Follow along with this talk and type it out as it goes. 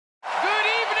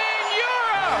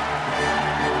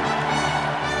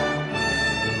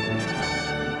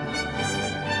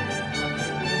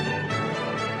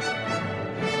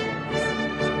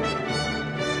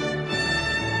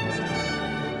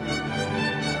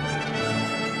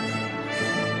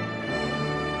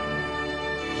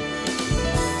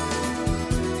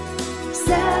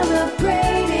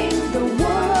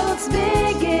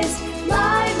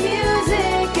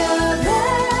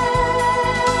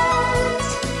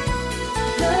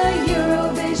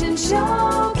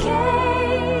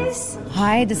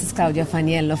Hi, this is Claudia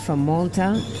Faniello from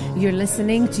Malta. You're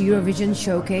listening to Eurovision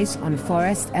Showcase on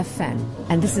Forest FM,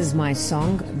 and this is my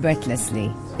song,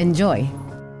 Breathlessly. Enjoy.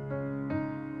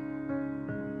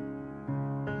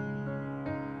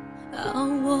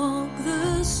 I'll walk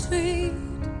the street,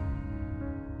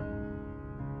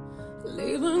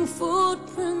 leaving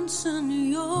footprints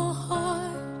in your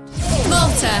heart.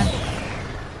 Malta.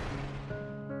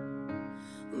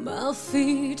 My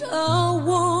feet are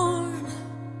worn,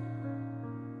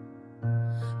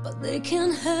 but they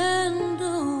can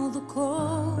handle the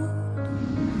cold.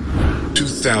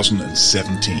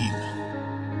 2017.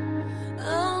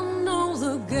 I know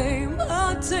the game,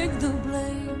 I take the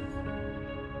blame.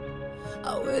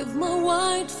 I wave my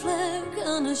white flag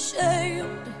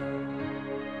unashamed.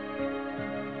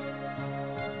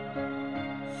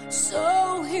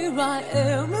 So here I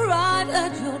am, right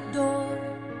at your door,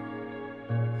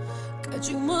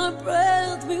 catching my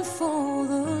breath before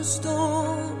the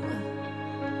storm.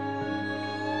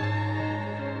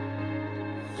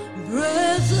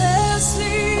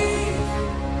 Breathlessly,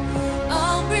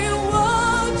 I'll be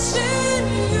watching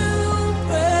you.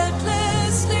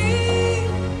 Breathlessly,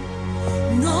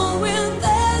 knowing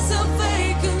there's a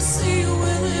vacancy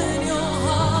within your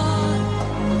heart.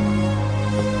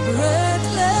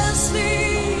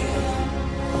 Breathlessly,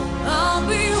 I'll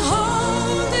be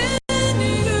holding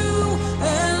you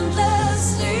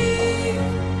endlessly,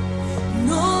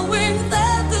 knowing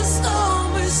that the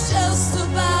storm is just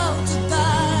about to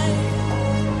die.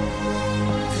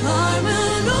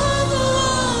 Climbing over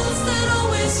walls that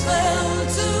always felt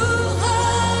too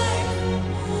high.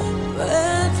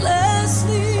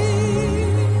 Breathlessly,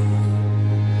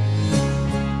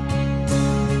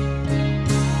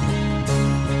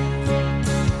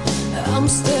 I'm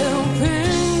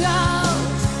stepping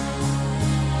out,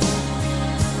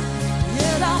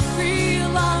 yet I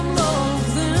feel I'm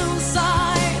locked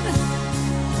inside.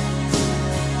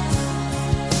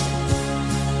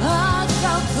 I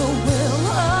got the will, I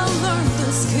learned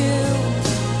the skill,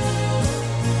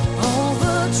 all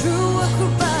the true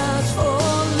acrobats for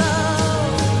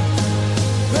love.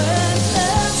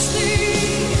 Breathlessly,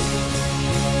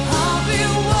 I'll be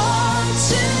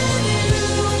watching you.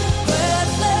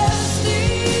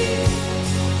 Breathlessly,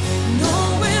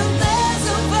 knowing there's a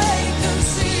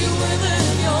vacancy within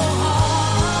your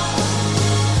heart.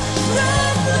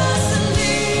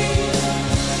 Breathlessly,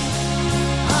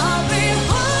 I'll be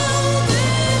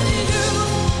holding you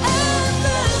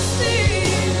endlessly,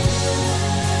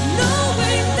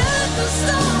 knowing that the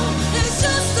storm is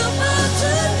just about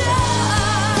to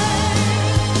die.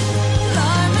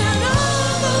 Climbing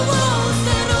over walls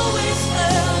that always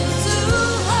felt too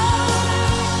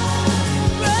high.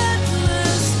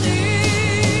 Breathlessly.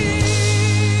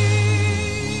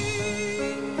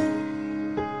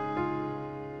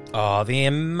 Oh, the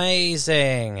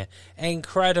amazing,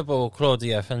 incredible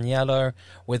Claudia Faniello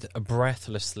with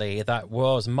Breathlessly. That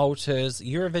was Malta's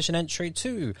Eurovision entry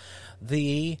to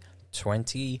the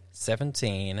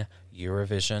 2017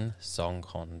 Eurovision Song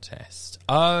Contest.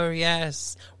 Oh,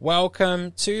 yes.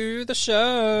 Welcome to the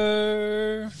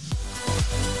show.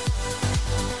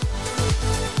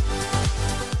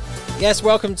 Yes,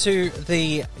 welcome to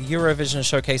the Eurovision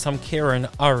Showcase. I'm Kieran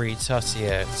Uri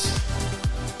Tutiet.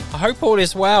 I hope all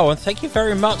is well, and thank you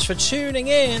very much for tuning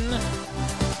in.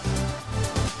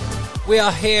 We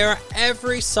are here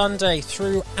every Sunday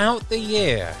throughout the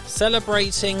year,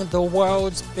 celebrating the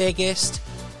world's biggest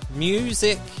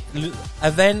music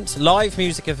event, live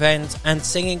music event, and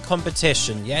singing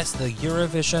competition. Yes, the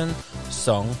Eurovision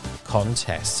Song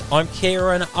Contest. I'm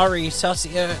Kieran Uri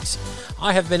Tutiet.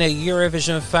 I have been a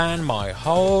Eurovision fan my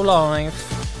whole life.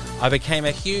 I became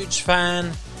a huge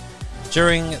fan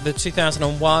during the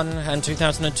 2001 and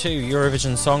 2002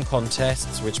 Eurovision Song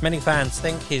Contests, which many fans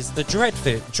think is the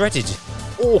dreaded,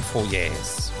 awful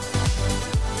years.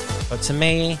 But to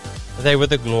me, they were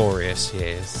the glorious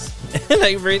years.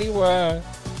 They really were.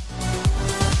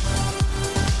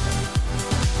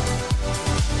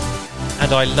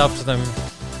 And I loved them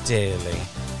dearly.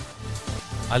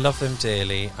 I love them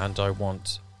dearly, and I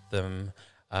want them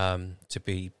to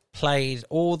be played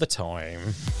all the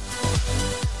time.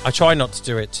 I try not to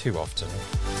do it too often.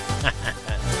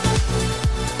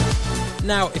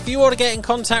 Now, if you want to get in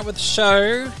contact with the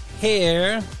show,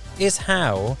 here is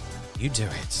how you do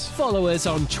it. Follow us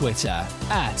on Twitter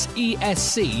at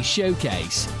ESC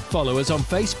Showcase. Follow us on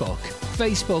Facebook,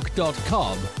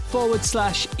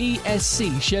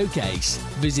 facebook.com/ESC Showcase.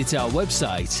 Visit our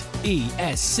website,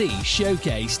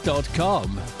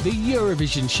 escshowcase.com. The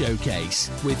Eurovision Showcase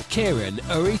with Kieran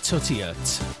Uri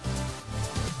Tutiet.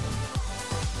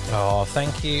 Oh,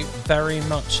 thank you very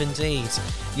much indeed.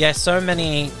 Yeah, so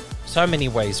many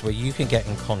ways where you can get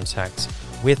in contact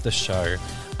with the show.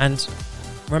 And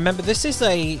remember, this is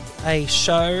a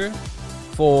show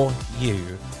for you,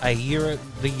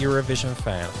 the Eurovision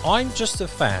fan. I'm just a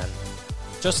fan,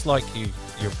 just like you,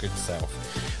 your good self.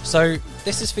 So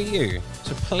this is for you.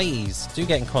 So please do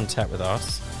get in contact with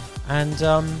us. And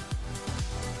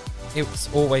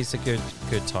it's always a good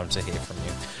time to hear from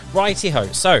you. Righty-ho.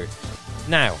 So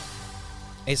now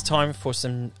it's time for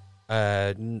some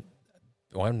new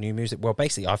music. Well,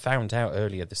 basically, I found out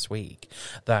earlier this week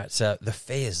that the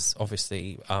Fizz,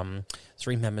 obviously,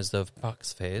 3 members of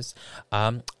Bucks Fizz,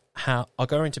 are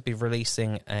going to be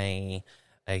releasing a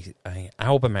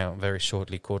album out very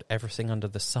shortly called Everything Under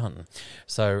the Sun.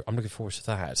 So I'm looking forward to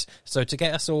that. So to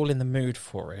get us all in the mood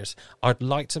for it, I'd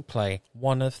like to play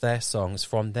one of their songs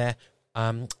from their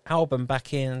album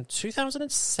back in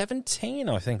 2017.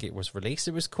 I think it was released.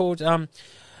 It was called the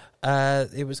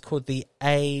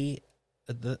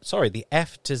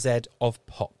F to Z of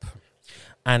Pop.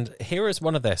 And here is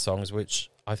one of their songs, which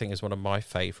I think is one of my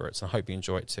favourites, and I hope you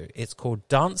enjoy it too. It's called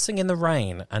Dancing in the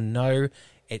Rain, and no,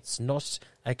 it's not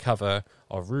a cover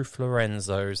of Ruth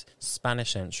Lorenzo's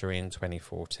Spanish entry in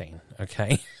 2014,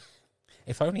 okay?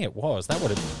 If only it was. That would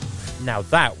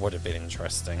have been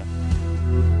interesting.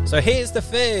 So here's the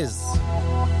Fizz.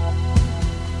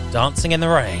 Dancing in the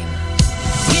Rain.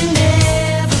 We're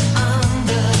never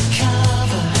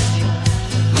undercover.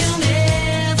 We'll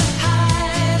never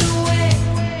hide away.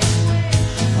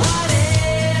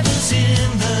 Whatever's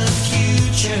in the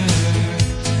future,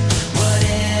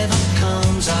 whatever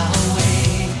comes our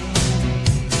way.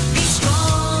 Be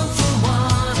strong for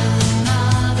one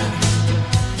another.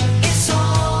 It's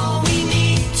all we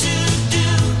need to do.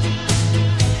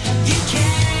 You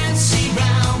can't see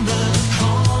round the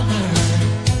corner.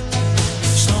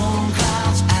 Storm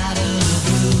clouds out of the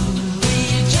blue. We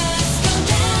just go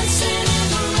dancing in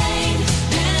the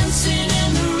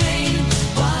rain,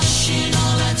 washing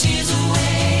all our tears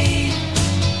away.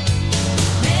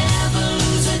 Never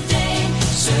lose a day,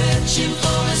 searching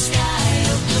for a sky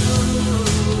of blue.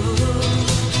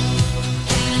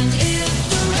 And if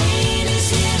the rain is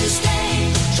here to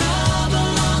stay,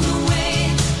 trouble on the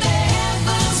way, the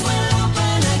heavens will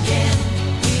open again.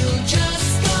 We'll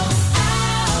just go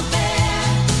out there,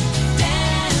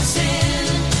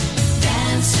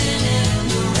 dancing in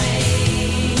the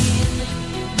rain.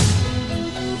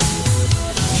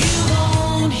 You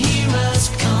won't hear us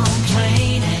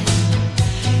complaining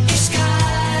if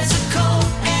skies are cold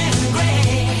and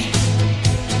gray.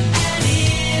 And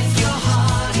if your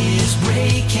heart is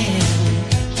breaking,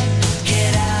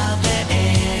 get out there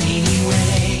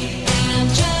anyway. And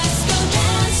just go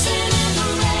dancing in the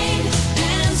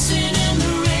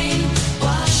rain,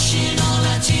 washing all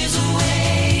our tears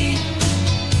away.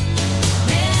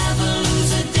 Never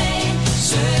lose a day,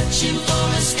 searching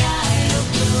for a sky of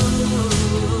blue.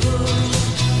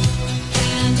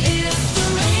 And if the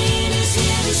rain is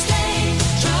here to stay,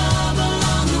 trouble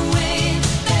on the way,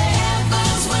 the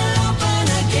heavens will open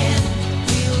again.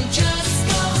 We'll just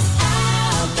go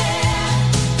out there,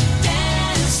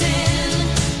 dancing in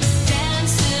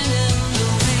the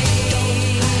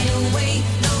rain. Hide away,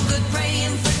 no good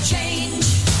praying for change.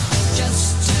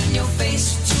 Just turn your face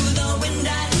to the wind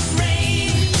and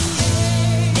rain.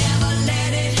 Never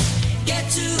let it get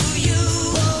to you.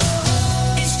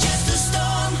 It's just a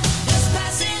storm that's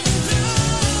passing through.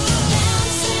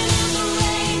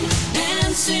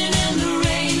 Dancing in the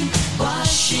rain,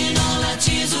 washing all our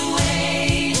tears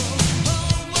away.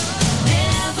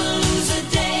 Never lose a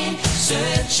day,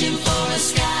 searching for a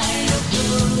sky of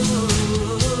blue.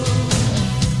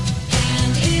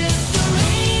 And if the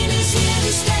rain is here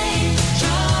to stay,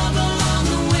 trouble on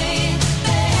the way,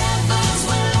 the heavens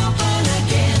will open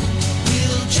again.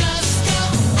 We'll just go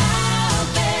out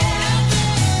there,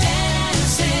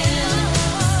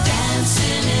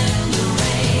 dancing in the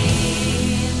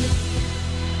rain.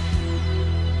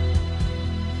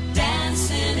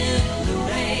 Dancing in the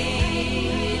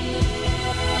rain.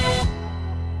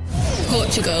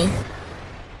 Portugal.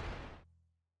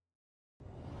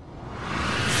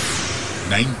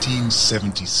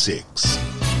 1976.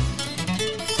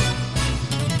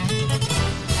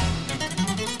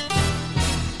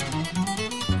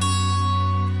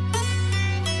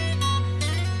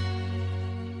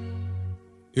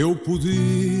 Eu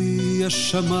podia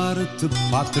chamar-te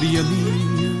pátria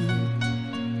minha,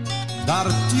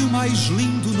 dar-te o mais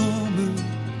lindo nome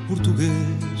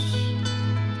português.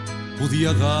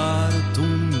 Podia dar-te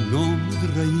nome de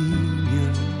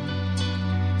rainha,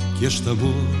 que este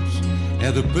amor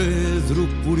é de Pedro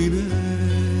por Inês.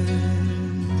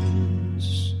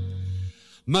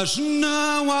 Mas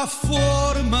não há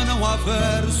forma, não há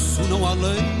verso, não há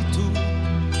leito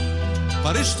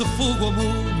para este fogo,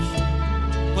 amor,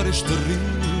 para este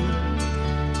rio.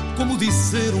 Como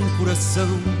dizer um coração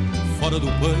fora do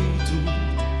peito.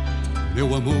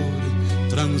 Meu amor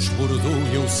transbordou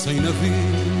e eu sem navio.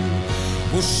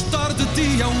 Gostar de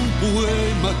ti é um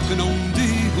poema que não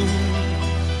digo,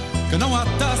 que não há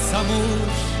taça,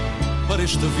 amor, para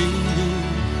este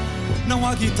vinho. Não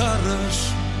há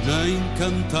guitarras, nem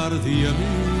cantar de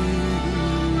amigo.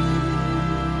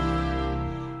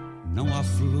 Não há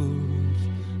flor,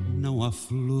 não há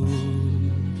flor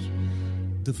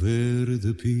de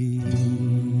verde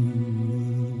pinho.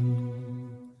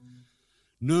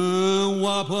 Não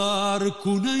há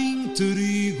barco, nem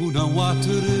trigo, não há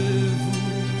trevo.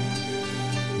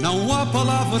 Não há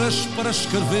palavras para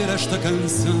escrever esta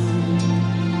canção.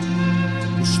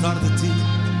 Gostar de ti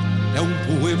é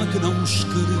um poema que não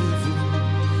escrevo,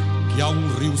 que há um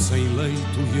rio sem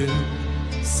leito e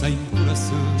eu sem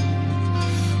coração.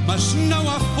 Mas não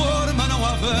há forma, não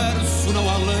há verso, não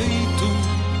há leito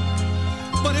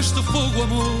para este fogo,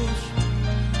 amor,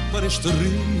 para este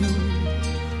rio.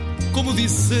 Como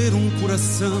dizer um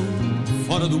coração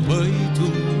fora do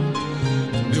peito.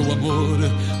 Meu amor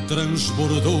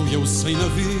transbordou e eu sem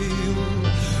navio.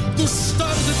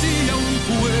 Gostar de ti é um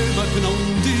poema que não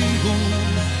digo,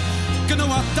 que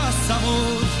não há taça,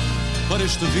 amor, para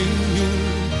este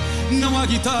vinho. Não há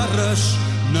guitarras,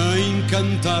 nem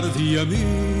cantar de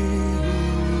amigo.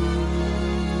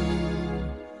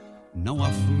 Não há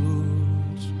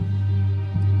flores,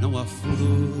 não há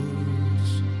flores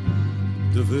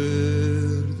de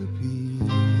verde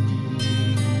pinho.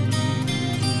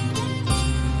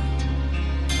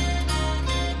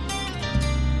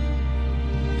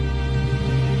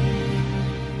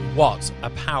 What a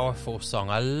powerful song.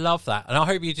 I love that. And I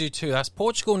hope you do too. That's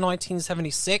Portugal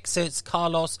 1976. It's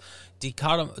Carlos do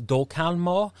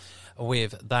Calmo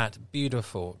with that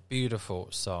beautiful, beautiful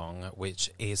song,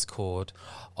 which is called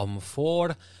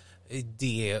Flor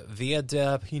de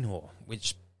Verde Pinho,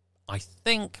 which I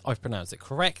think I've pronounced it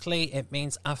correctly. It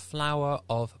means a flower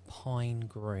of pine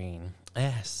green.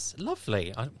 Yes,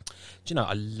 lovely. Do you know,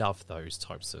 I love those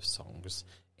types of songs.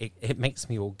 It makes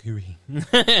me all gooey.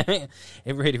 It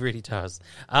really, really does.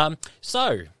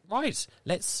 So, right,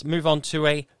 let's move on to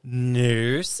a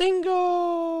new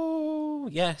single.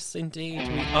 Yes, indeed,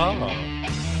 we are.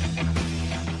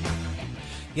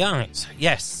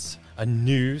 Yes, a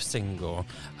new single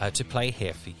to play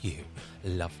here for you,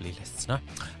 lovely listener.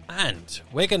 And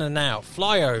we're going to now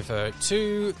fly over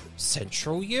to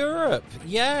Central Europe.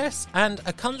 Yes, and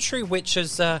a country which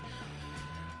has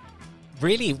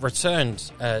really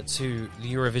returned to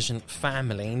the Eurovision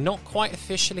family, not quite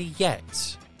officially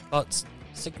yet, but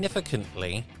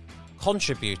significantly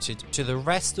contributed to the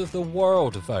rest of the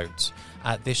world vote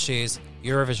at this year's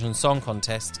Eurovision Song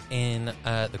Contest in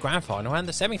the grand final and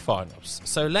the semi-finals.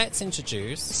 So let's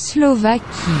introduce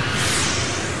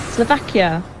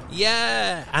Slovakia.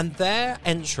 Yeah, and their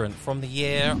entrant from the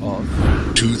year of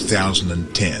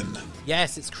 2010.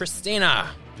 Yes, it's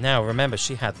Christina. Now remember,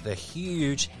 she had the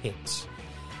huge hit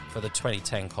for the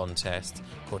 2010 contest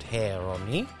called Hair on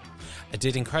Me. It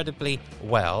did incredibly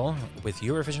well with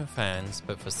Eurovision fans,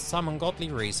 but for some ungodly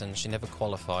reason, she never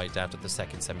qualified out of the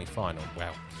second semi-final.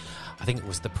 Well, I think it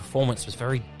was the performance was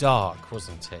very dark,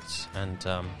 wasn't it? And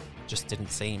just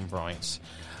didn't seem right.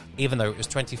 Even though it was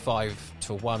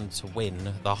 25-1 to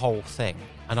win the whole thing.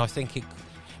 And I think it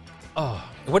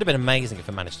would have been amazing if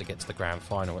it managed to get to the grand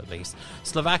final at least.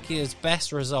 Slovakia's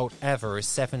best result ever is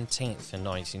 17th in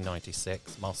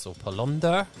 1996. Marcel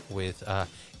Polander with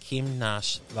Kim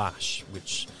Nash Vash,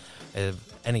 which if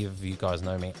any of you guys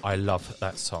know me, I love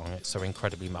that song. It's so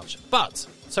incredibly much.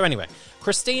 So anyway,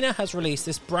 Christina has released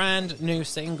this brand new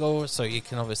single, so you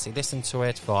can obviously listen to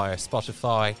it via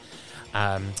Spotify,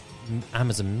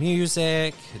 Amazon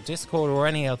Music, Discord, or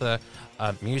any other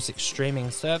music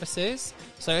streaming services.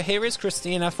 So here is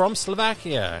Christina from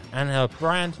Slovakia, and her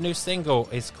brand new single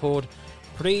is called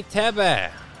Pri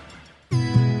Tebe.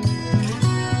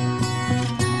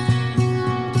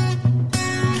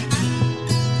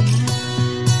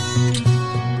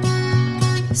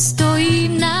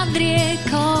 Stojím nad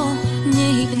riekou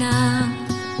nehybná,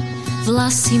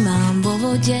 vlasy mám vo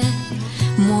vode,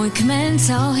 môj kmen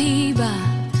sa ohýba,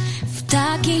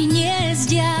 vtáky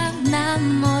hniezdia na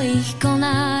mojich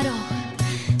konároch,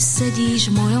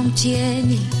 sedíš v mojom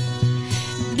tieni,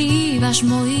 bývaš v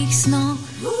mojich snoch.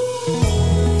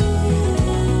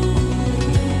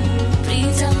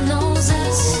 Príď za mnou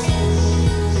zas,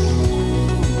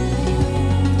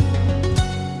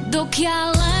 dokiaľ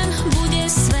len bude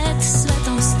svet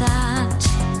svetom stáť,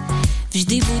 vždy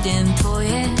vždy budem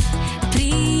tvoje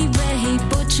príbehy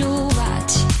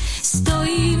počúvať.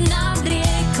 Stojím nad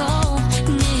riekou,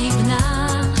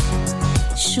 nehybná,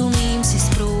 šumím si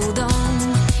s prúdom,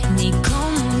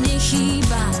 nikomu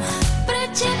nechýbam. Pre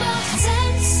teba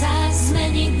chcem sa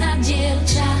zmeniť na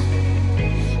dievča,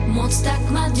 moc tak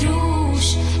mať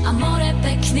rúž a more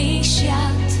pekných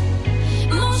šiat.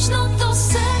 Možno to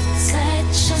srdce,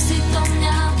 čo si do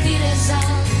mňa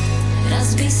vyrezal,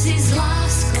 raz by si s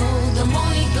láskou do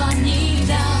mojich dlaní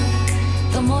dal,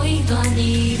 do mojich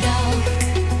dlaní dal.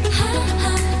 Ha,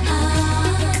 ha, ha,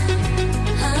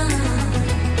 ha,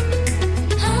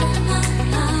 ha, ha,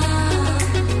 ha.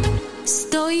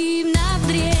 Stojím nad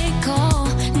riekou,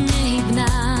 nehybná,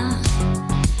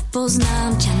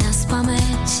 poznám ťa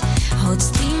naspamäť, hoď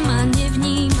ty ma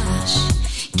nevnímaš.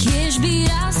 Kiež by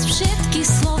raz všetky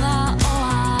slová o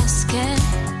láske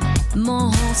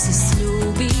mohol si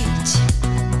sľúbiť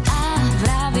a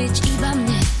vraviť iba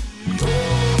mne.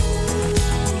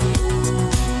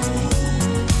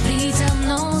 Príď za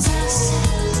mnou zas,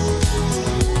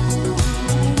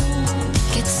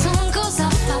 keď slnko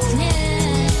zapadne,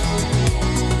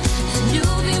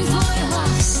 ľúbim tvoj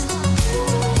hlas,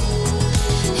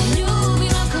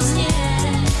 ľúbim ako znie.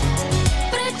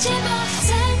 Pre teba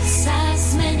chcem sa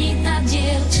zmeniť na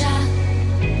dievča,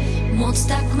 moc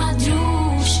tak mať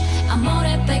rúž a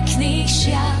more pekných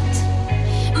šiat.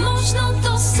 Možno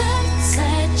to srdce,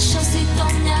 čo si do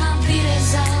mňa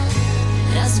vyrezal,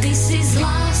 raz by si s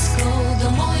láskou do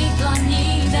mojich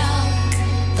dlaní dal,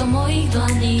 do mojich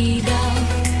dlaní dal.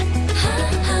 Ha,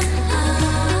 ha, ha,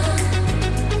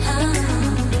 ha,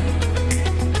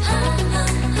 ha, ha,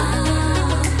 ha.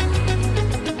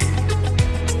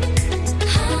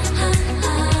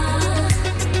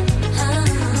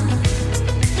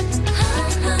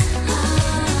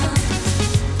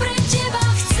 Pre teba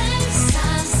chcem sa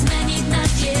zmeniť na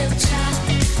dievča,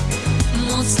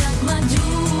 moc tak mať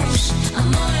rúž a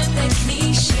more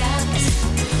pekných šiat.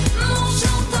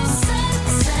 Možno to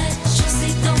srdce, čo si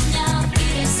do mňa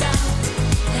vyrezal,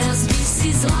 raz by si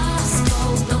s láskou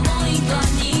do mojich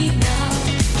dlaní dal.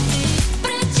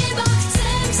 Pre teba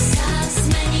chcem sa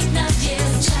zmeniť na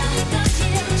dievča,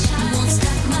 moc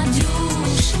tak mať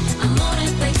rúž a more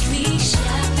pekných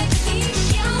šiat.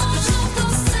 Možno to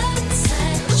srdce,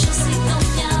 čo si do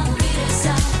mňa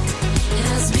vyrezal,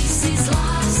 raz by si s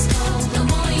láskou do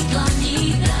mojich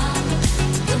dlaní dal,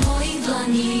 do mojich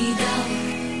dlaní dal.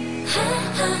 Ha,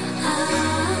 ha, ha,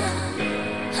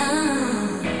 ha,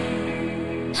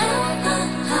 ha, ha,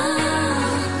 ha.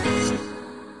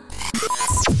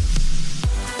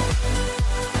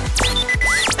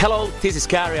 Hello, this is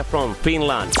Karia from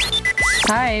Finland.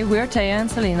 Hi, we're Taya and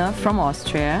Selena from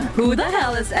Austria. Who the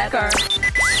hell is Edgar?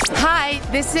 Hi,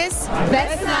 this is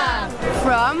Vesna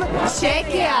from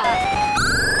Czechia.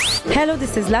 Hello,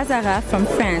 this is Lazara from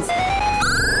France.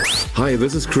 Hi,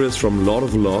 this is Chris from Lord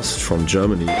of Lost from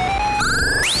Germany.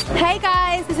 Hey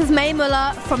guys, this is May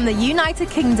Muller from the United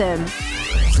Kingdom.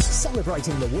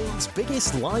 Celebrating the world's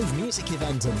biggest live music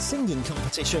event and singing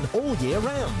competition all year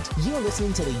round. You're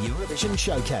listening to the Eurovision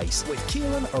Showcase with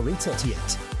Kieran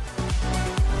Oritutiet.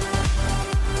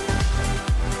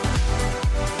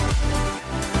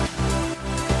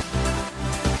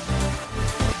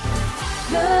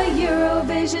 The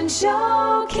Eurovision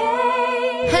Showcase.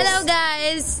 Hello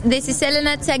guys, this is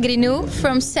Elena Tsagrinou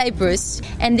from Cyprus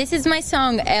and this is my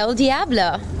song El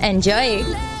Diablo. Enjoy!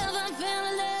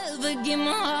 Give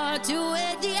my heart to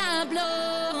El Diablo,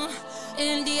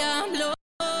 El Diablo.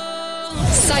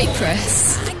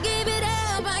 Cyprus. I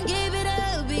give it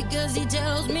up because he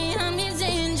tells me I'm his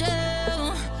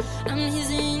angel, I'm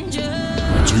his angel.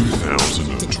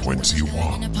 2021.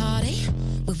 In a party,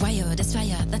 we wire, that's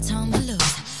fire, that's how we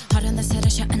lose. Hard on the set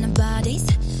of shot and the bodies,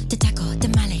 to tackle the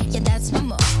Mali, yeah that's my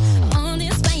move. On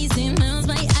this spicy, melts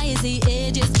my icy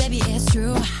edges, baby it's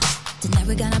true. Tonight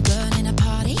we're gonna burn in a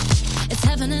party. It's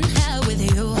heaven and hell with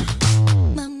you.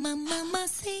 Mama, mama,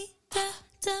 see,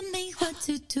 tell me what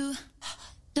to do.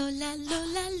 Lola,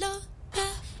 Lola, Lola,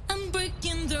 I'm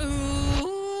breaking the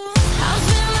rules. I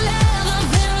feel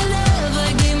love,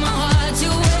 I give my heart to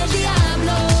El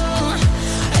Diablo,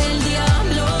 El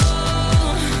Diablo.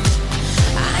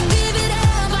 I give it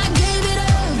up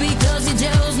because he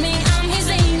tells me I'm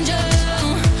his angel,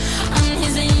 I'm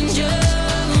his angel.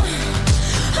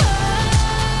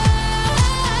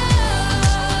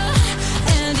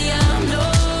 El Diablo,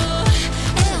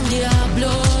 El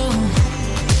Diablo.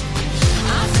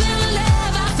 I fell in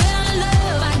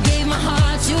love, I gave my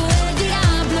heart to El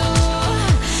Diablo,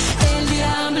 El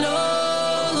Diablo.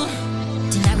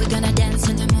 Tonight we're gonna dance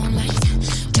in the moonlight,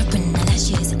 dropping the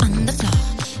lashes on the floor.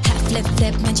 Half flip,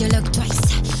 flip, made you look twice.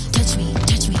 Touch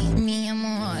touch me, mi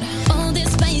amor. All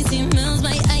this spicy melts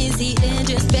my icy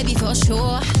edges, baby, for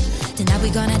sure. Tonight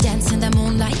we're gonna dance in the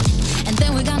moonlight, and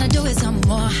then we're gonna do it some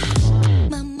more.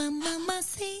 Mama,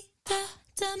 mamacita,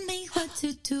 tell me what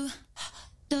to do.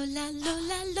 Lola,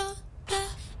 Lola, Lola,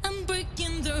 I'm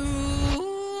breaking the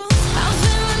rules. I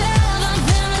feel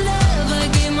love, I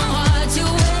give my heart to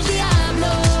El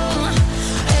Diablo,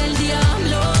 El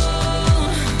Diablo.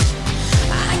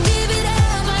 I gave it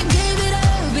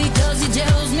up because he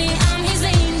tells me I'm his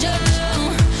angel,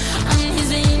 I'm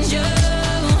his angel.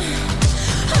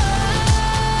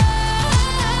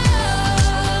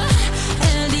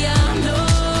 El Diablo,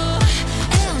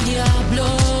 El Diablo.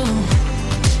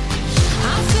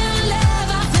 I fell in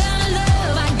love,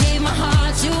 I gave my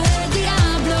heart to El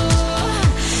Diablo,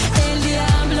 El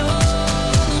Diablo.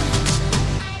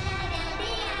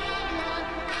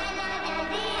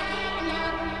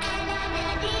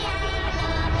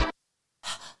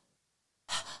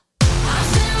 I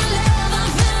fell in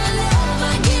love,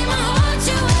 I gave my heart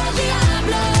to El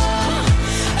Diablo,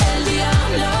 El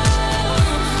Diablo.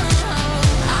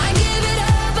 I gave it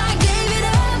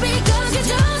up because he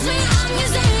tells me I'm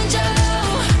his angel,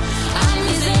 I'm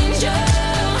his angel.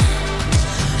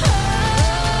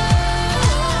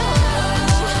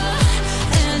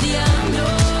 El Diablo,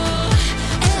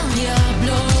 El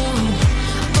Diablo.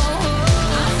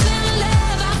 I fell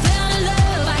in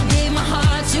love, I gave my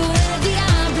heart to El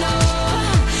Diablo,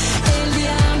 El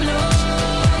Diablo.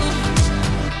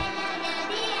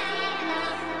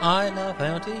 I love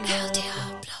El Diablo.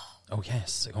 Oh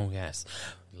yes,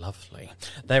 lovely.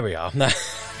 There we are.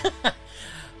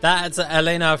 That's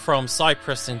Elena from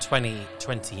Cyprus in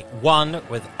 2021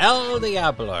 with El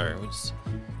Diablo, which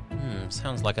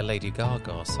sounds like a Lady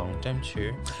Gaga song, don't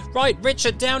you? Right,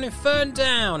 Richard down in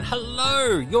Ferndown.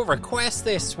 Hello, your request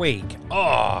this week.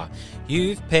 Oh,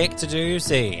 you've picked a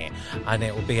doozy, and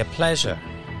it will be a pleasure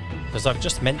because I've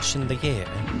just mentioned the year.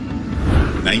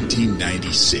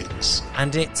 1996.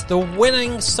 And it's the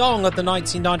winning song of the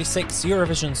 1996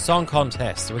 Eurovision Song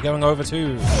Contest. We're going over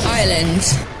to Ireland.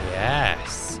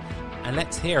 Yes. And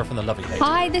let's hear from the lovely lady.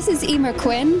 Hi, this is Emer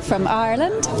Quinn from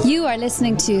Ireland. You are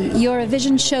listening to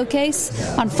Eurovision Showcase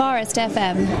on Forest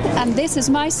FM. And this is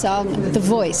my song, The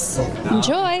Voice.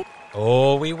 Enjoy.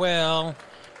 Oh, we will.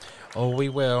 Oh, we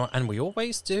will. And we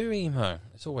always do, Emo.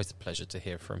 It's always a pleasure to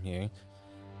hear from you.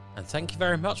 And thank you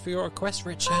very much for your request,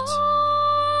 Richard.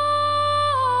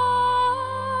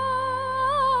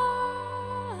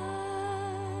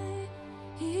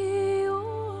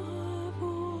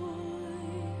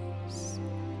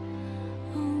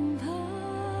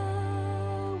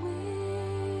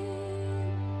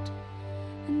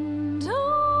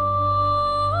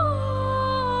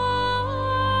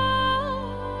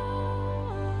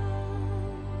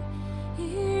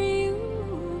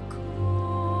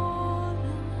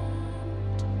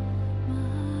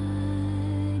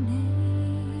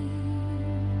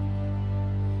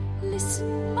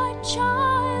 Listen, my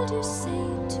child, you say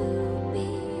to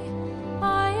me,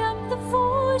 I am the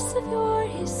voice of your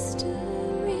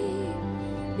history.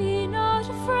 Be not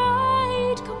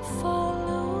afraid, come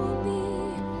follow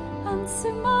me.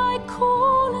 Answer my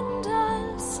call and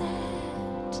I'll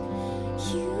set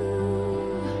you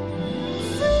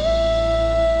free.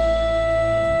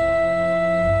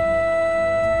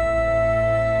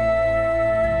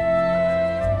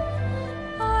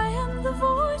 I am the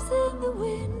voice in the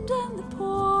wind and the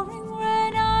pouring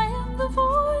rain. I am the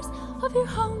voice of your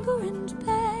hunger and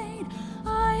pain.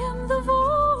 I am the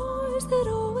voice that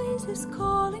always is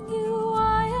calling you.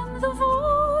 I am the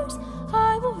voice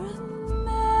I will remain.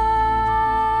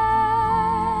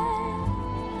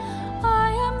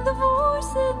 I am the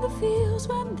voice in the fields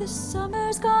when the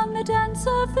summer's gone, the dance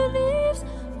of the leaves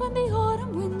when the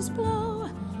autumn winds blow.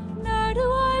 Nor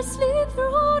do I sleep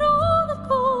throughout all the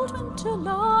cold winter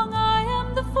long. I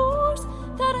am the force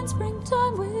that in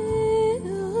springtime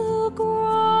will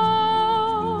grow.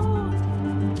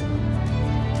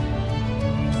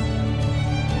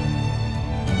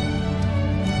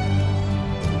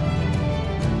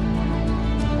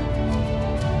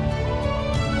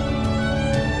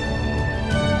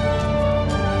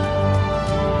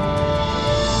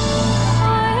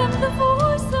 I am the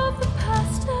voice of the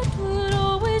past that would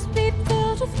always be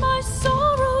filled with my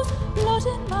sorrows, blood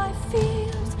in my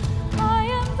fields. I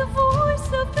am the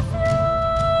voice of the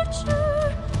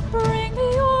future. Bring me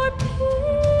your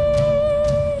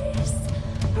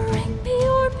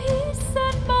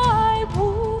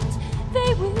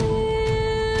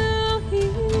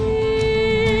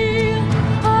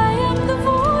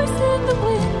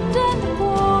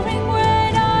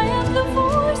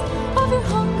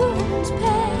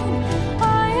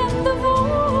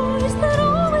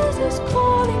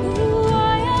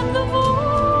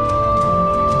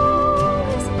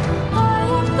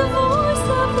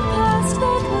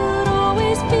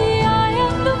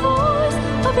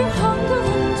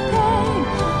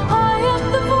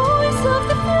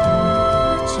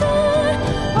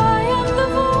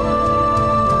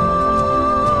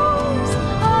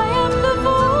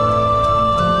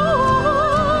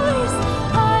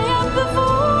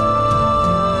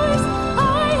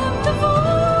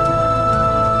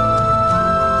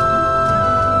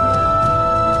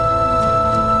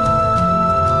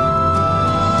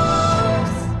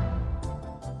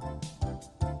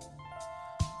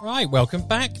Right, welcome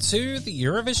back to the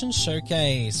Eurovision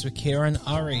Showcase with Kieran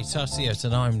Ari Tatiot,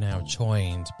 and I'm now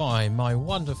joined by my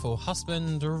wonderful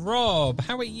husband, Rob.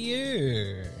 How are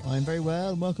you? I'm very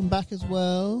well. Welcome back as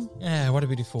well. Yeah, what a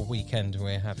beautiful weekend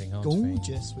we're having, aren't we?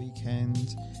 Gorgeous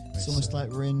weekend. It's almost like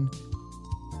we're in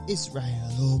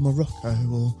Israel or Morocco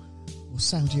or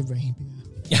Saudi Arabia.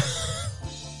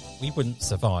 We wouldn't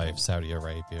survive Saudi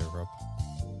Arabia, Rob.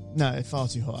 No, far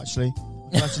too hot, actually.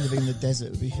 Imagine living in the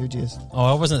desert would be hideous. Oh,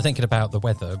 I wasn't thinking about the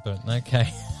weather, but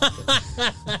okay.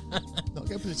 Not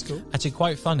get political. Actually,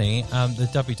 quite funny. The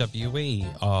WWE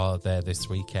are there this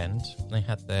weekend. They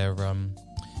had their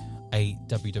a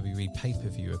WWE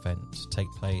pay-per-view event take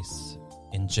place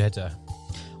in Jeddah.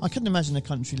 I couldn't imagine a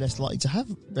country less likely to have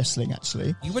wrestling,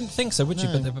 actually. You wouldn't think so, would you?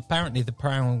 But apparently the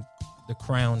Crown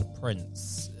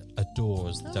Prince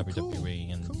adores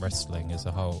WWE and wrestling as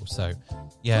a whole. So,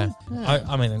 yeah.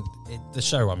 I mean, the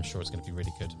show, I'm sure, is going to be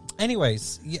really good.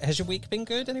 Anyways, has your week been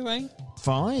good anyway?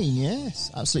 Fine, yes.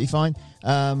 Absolutely fine.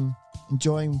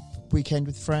 Enjoying weekend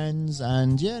with friends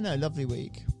and, lovely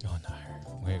week. Oh, no.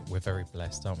 We're very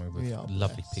blessed, aren't we? With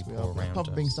lovely people around Apart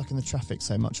from us. being stuck in the traffic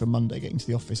so much on Monday, getting to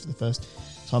the office for the first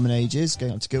time in ages,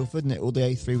 going up to Guildford, and all the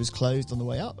A3 was closed on the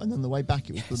way up, and then the way back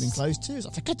it was blooming closed too. It's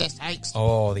like, for goodness sakes.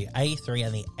 Oh, the A3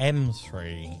 and the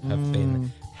M3 have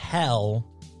been hell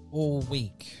all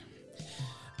week.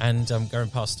 And going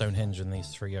past Stonehenge and the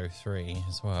 303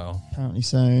 as well. Apparently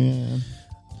so, yeah.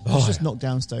 Let's just knock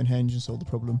down Stonehenge and solve the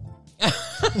problem.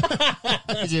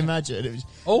 Could you imagine? It was,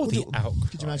 the outcry.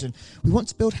 Could you imagine? We want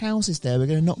to build houses there. We're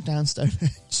going to knock down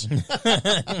Stonehenge.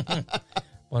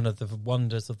 One of the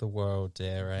wonders of the world,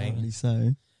 dear, eh? Apparently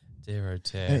so. Dear, oh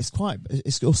dear. And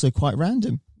it's also quite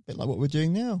random. A bit like what we're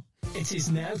doing now. It is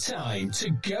now time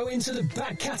to go into the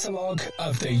back catalogue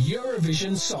of the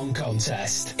Eurovision Song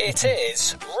Contest. It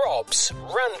is Rob's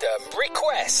Random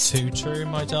Request. Too true,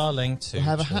 my darling. We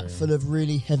have a hat full of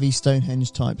really heavy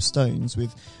Stonehenge type stones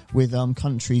with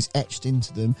countries etched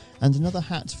into them, and another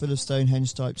hat full of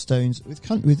Stonehenge type stones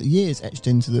with years etched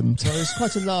into them. So it's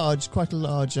quite a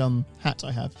large hat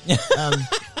I have.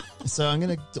 So I'm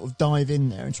going to sort of dive in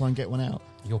there and try and get one out.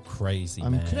 You're crazy,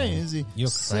 I'm man. crazy. You're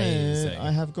crazy. So I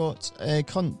have got a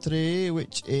country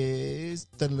which is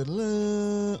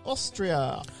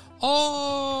Austria.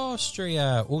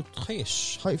 Austria.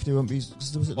 Autriche. Hopefully it won't be,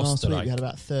 because was it last week we had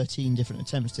about 13 different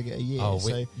attempts to get a year. Oh,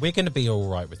 so we're going to be all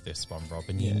right with this one, Rob,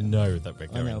 and you know that we're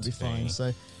going I know it'll to be fine. So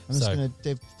I'm just going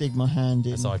to dig my hand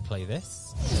in. As I play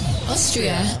this.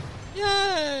 Austria.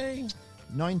 Yay!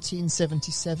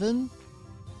 1977.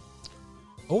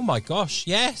 Oh my gosh,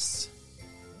 yes.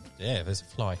 Yeah, there's a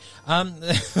fly.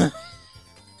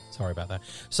 Sorry about that.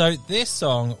 So this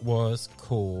song was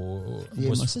called... Yeah,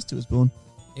 my sister was born.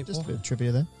 It Just was. a bit of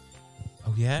trivia there.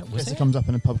 Oh yeah? Was Guess it? it comes up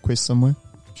in a pub quiz somewhere.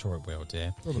 I'm sure it will,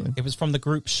 dear. Probably. It was from the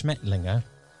group Schmettlinger,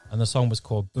 and the song was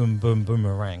called Boom Boom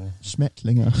Boomerang.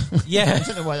 Schmettlinger. Yeah. I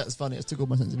don't know why that's funny. It's took all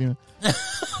my sense of humour.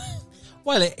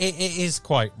 Well, it is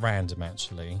quite random,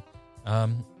 actually.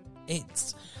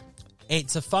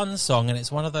 It's a fun song, and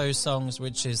it's one of those songs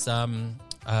which is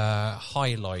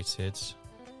highlighted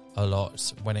a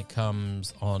lot when it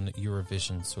comes on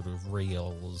Eurovision sort of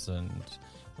reels and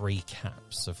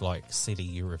recaps of like silly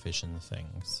Eurovision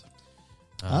things.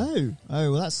 Well,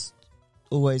 that's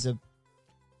always a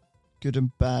good and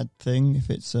bad thing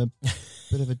if it's a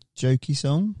bit of a jokey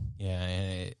song.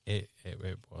 Yeah, it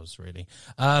was really.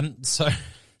 So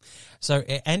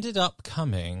it ended up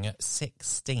coming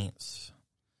 16th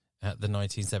at the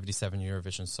 1977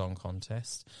 Eurovision Song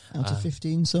Contest. Out of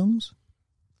 15 songs?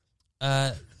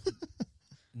 No,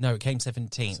 it came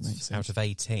 17th out of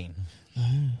 18.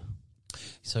 Oh.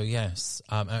 So, yes,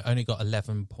 I only got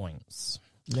 11 points.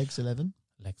 Legs 11?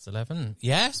 Legs 11.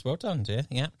 Yes, well done, dear.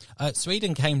 Yeah.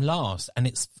 Sweden came last, and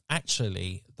it's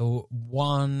actually the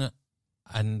one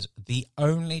and the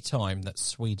only time that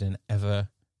Sweden ever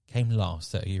came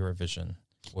last at a Eurovision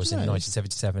was in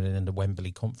 1977 in the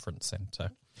Wembley Conference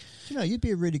Centre. You know, you'd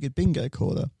be a really good bingo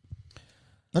caller.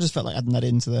 I just felt like adding that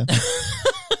into there.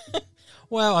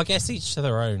 Well, I guess each to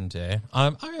their own, dear. I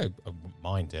wouldn't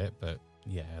mind it, but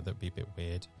yeah, that'd be a bit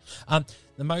weird.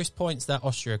 The most points that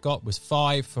Austria got was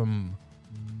 5 from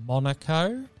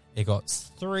Monaco. It got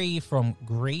 3 from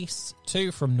Greece,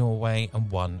 2 from Norway, and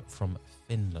 1 from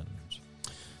Finland.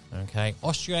 Okay,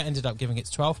 Austria ended up giving its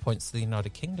 12 points to the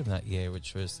United Kingdom that year,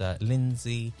 which was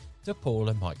Lindsay, De Paul,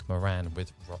 and Mike Moran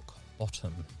with Rock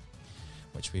Bottom,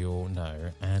 which we all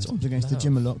know. And Something against the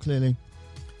gym a lot, clearly.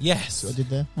 Yes. That's what I did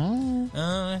there. Oh,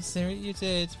 I see what you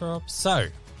did, Rob. So,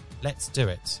 let's do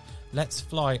it. Let's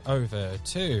fly over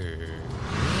to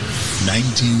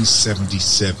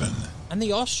 1977. And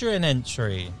the Austrian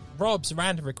entry. Rob's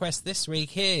random request this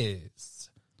week is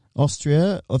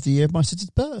Austria of the year of my sister's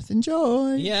birth.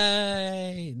 Enjoy.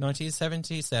 Yay!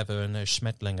 1977,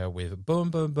 Schmettlinger with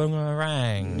Boom Boom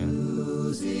Boomerang.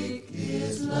 Music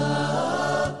is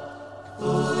love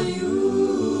for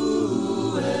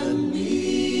you and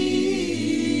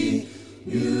me.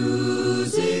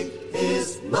 Music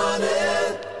is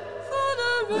money for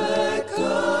the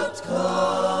record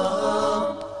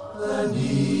company.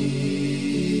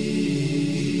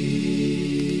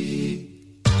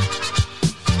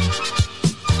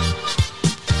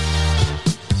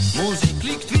 Musik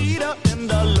liegt wieder in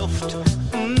der Luft.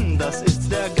 Das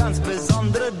ist der ganz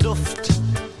besondere Duft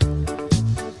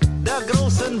der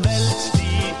großen Welt,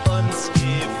 die uns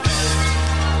gefällt.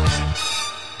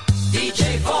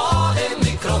 DJ vor dem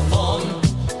Mikrofon,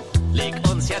 leg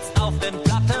uns jetzt auf den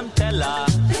Plattenteller.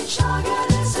 Den Schlager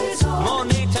der Saison.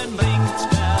 Moneten bringt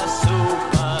der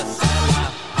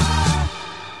Superseller.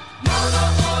 Mono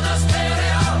oder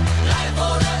Stereo, live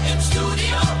oder im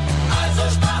Studio. Also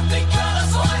Sprachblick,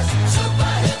 klares Voice,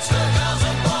 Superhits für Girls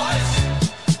and Boys.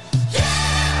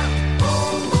 Yeah!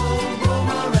 Boom, boom,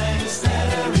 boomerang,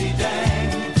 steady dang.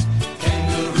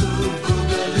 Kangaroo,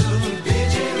 boogaloo,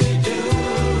 didgeridoo.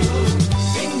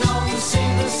 Ding dong,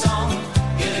 sing the song,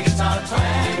 get a guitar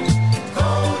twang.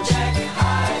 Kojak,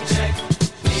 hijack,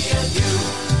 me and you.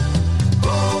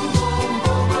 Boom, boom,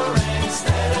 boomerang,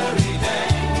 steady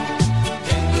dang.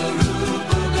 Kangaroo,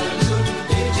 boogaloo,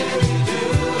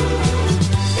 didgeridoo.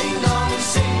 Ding dong,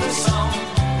 sing the song,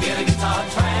 get a guitar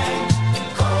twang.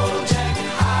 Kojak,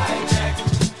 hijack,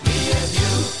 me and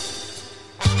you.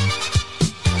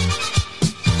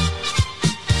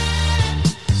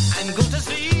 Ein gutes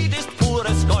Lied ist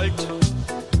pures Gold.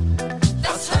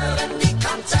 Das hören die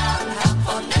Kantaten, Herr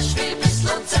von Nashville bis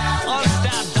Luzern. Und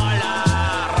der Dollar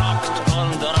rockt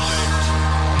und rollt.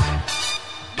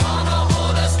 Mono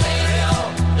oder Stereo,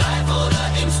 live oder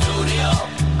im Studio,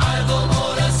 Album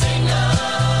oder Single.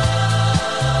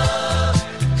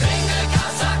 Kringel,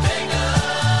 Kassa, Klingel.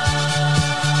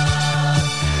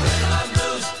 Rhythm and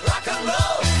Blues,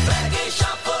 Rock'n'Roll, Reggae,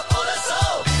 Shuffle oder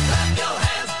Soul. Clap your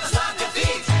hands, stomp your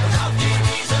feet, und auf die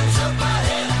diesen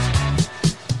Superhit.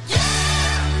 Yeah!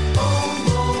 Boom,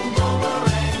 boom,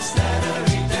 boomerang,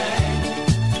 steady dang.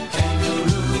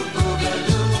 Kangaroo,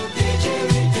 boogaloo,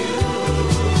 didgeridoo.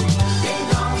 Ding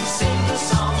dong, sing the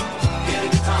song, get a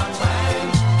guitar twang.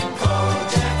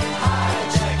 Kojak,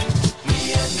 hijack, me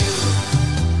and you.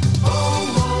 Boom,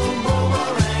 boom,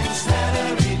 boomerang,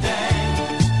 steady dang.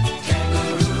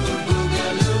 Kangaroo,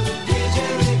 boogaloo,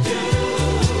 didgeridoo.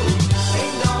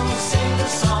 Ding dong, sing the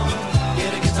song,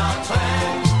 get a guitar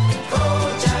twang.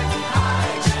 Kojak,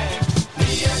 hijack, me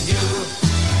and you.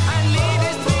 Ein Lied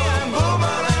ist wie ein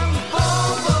Boomerang.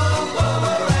 Boom, boom,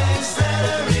 boomerang,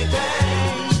 steady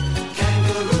dang.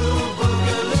 Kangaroo,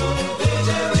 boogaloo,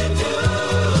 didgeridoo.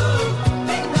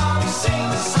 Ding dong, sing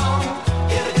the song,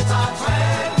 get a guitar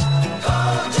twang.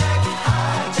 Kojak,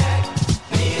 hijack,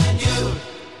 me and you.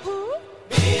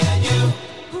 Me and you.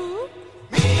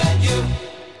 Me and you.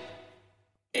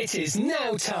 It is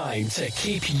now time to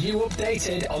keep you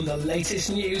updated on the latest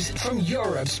news from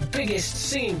Europe's biggest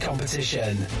singing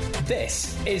competition.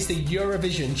 This is the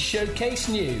Eurovision Showcase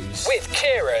News with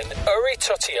Kieran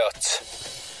Uritutiut.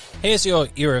 Here's your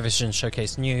Eurovision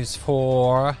Showcase news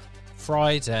for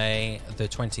Friday, the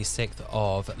 26th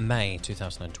of May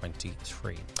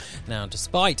 2023. Now,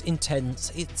 despite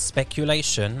intense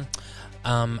speculation,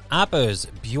 ABBA's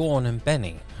Bjorn and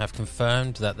Benny have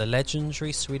confirmed that the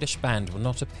legendary Swedish band will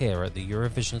not appear at the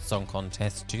Eurovision Song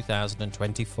Contest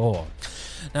 2024.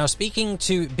 Now, speaking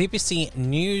to BBC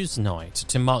Newsnight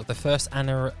to mark the first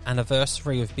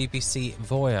anniversary of BBC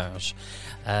Voyage,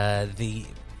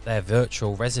 their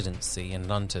virtual residency in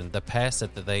London, the pair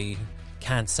said that they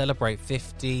can celebrate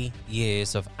 50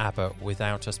 years of ABBA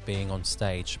without us being on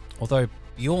stage. Although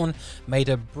Bjorn made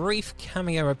a brief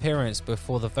cameo appearance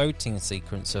before the voting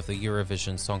sequence of the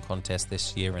Eurovision Song Contest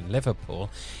this year in Liverpool,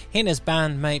 he and his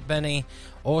bandmate Benny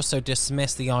also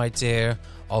dismissed the idea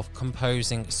of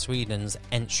composing Sweden's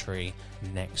entry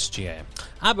next year.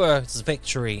 ABBA's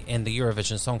victory in the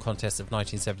Eurovision Song Contest of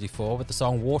 1974 with the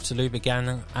song Waterloo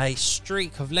began a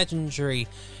streak of legendary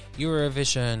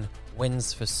Eurovision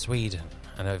wins for Sweden,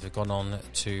 and have gone on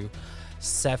to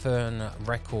 7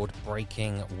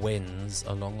 record-breaking wins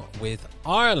along with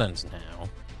Ireland now,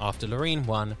 after Loreen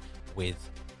won with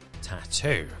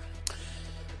Tattoo.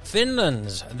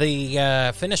 Finland,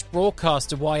 the Finnish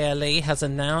broadcaster YLE has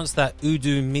announced that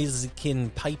Udu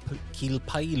Mizkin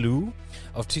Kilpailu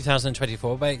of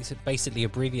 2024, basically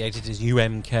abbreviated as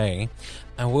UMK,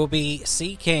 and will be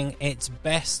seeking its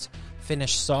best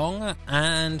Finnish song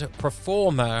and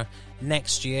performer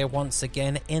next year, once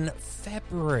again in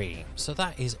February. So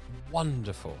that is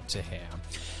wonderful to hear.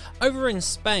 Over in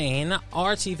Spain,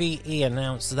 RTVE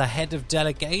announced the head of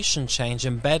delegation change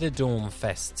in Benidorm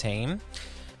Fest team.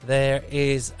 There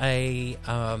is a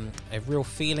real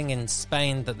feeling in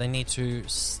Spain that they need to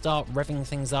start revving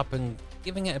things up and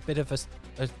giving it a bit of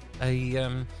a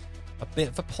bit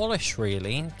of a polish,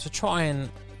 really, to try and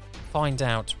find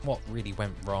out what really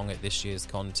went wrong at this year's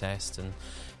contest and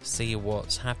see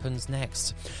what happens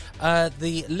next.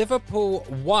 The Liverpool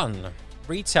 1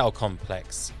 retail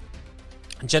complex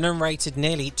generated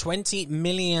nearly £20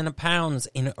 million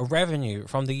in revenue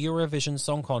from the Eurovision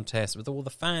Song Contest, with all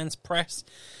the fans, press,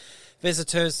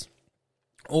 visitors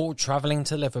all travelling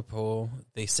to Liverpool.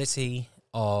 The city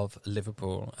of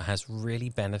Liverpool has really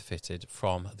benefited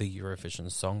from the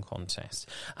Eurovision Song Contest.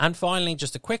 And finally,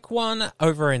 just a quick one,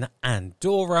 over in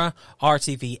Andorra,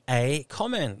 RTVA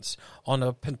comments on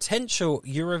a potential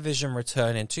Eurovision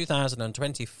return in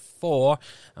 2024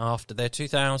 after their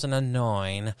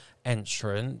 2009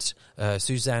 entrant,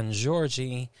 Suzanne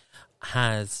Georgi,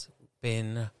 has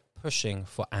been pushing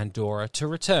for Andorra to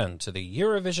return to the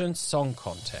Eurovision Song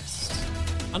Contest.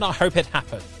 And I hope it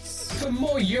happens. For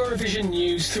more Eurovision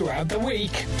news throughout the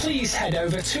week, please head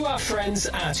over to our friends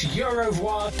at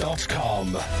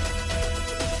eurovoix.com.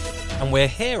 And we'll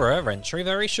hear her entry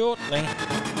very shortly.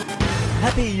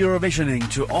 Happy Eurovisioning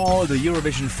to all the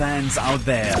Eurovision fans out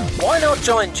there. Why not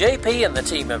join JP and the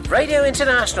team of Radio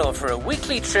International for a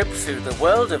weekly trip through the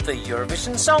world of the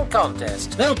Eurovision Song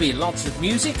Contest? There'll be lots of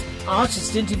music,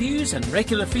 artist interviews and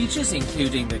regular features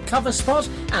including the cover spot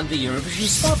and the Eurovision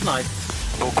Spotlight.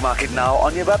 Bookmark it now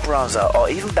on your web browser, or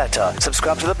even better,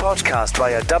 subscribe to the podcast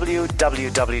via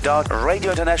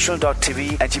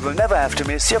www.radiointernational.tv and you will never have to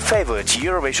miss your favorite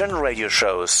Eurovision radio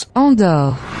shows.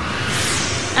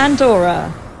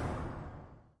 Andorra.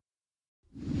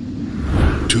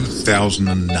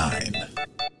 2009.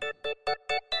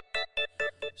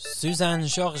 Suzanne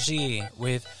Georgi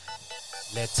with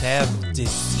Le Terre des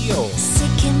Cieux. Sé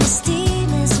que me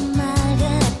estimes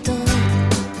malgrado,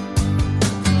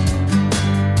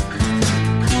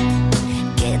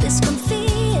 que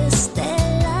desconfíes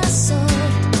del azul,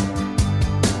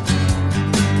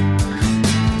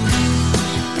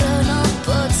 però no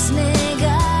pots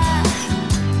negar,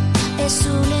 és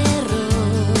un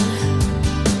error,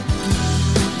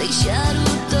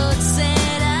 deixar-ho tot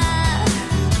serà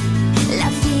la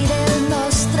fi del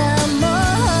nostre amor.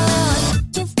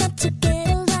 You've got to get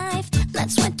a life,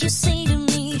 that's what you say to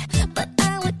me, but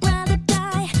I would rather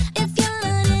die if you're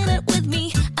not in it with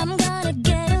me. I'm gonna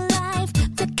get a life,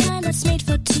 the kind that's made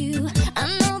for two. I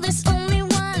know there's only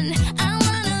one, I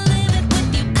wanna live it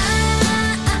with you. I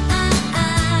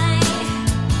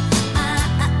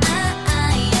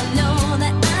know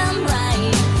that I'm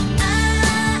right.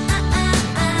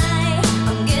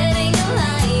 I'm getting a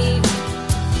life.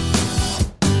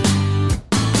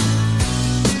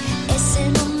 És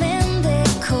el moment de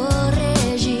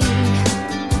corregir.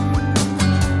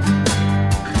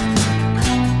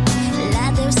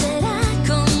 L'adeu serà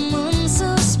com un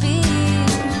sospir.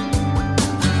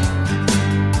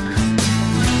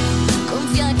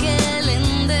 Confia que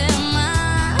l'endemà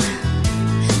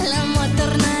l'amor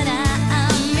tornarà a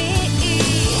mi.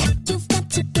 You've got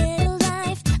to get a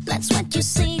life, that's what you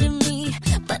say to me,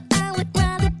 but I would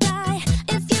rather die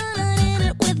if you're not in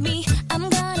it with me. I'm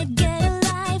gonna get a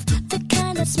life, the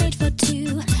kind that's made for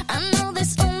two. I know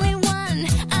there's only one,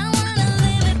 I wanna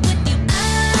live it with you.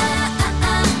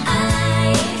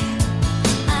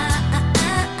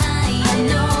 I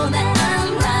know that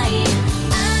I'm right.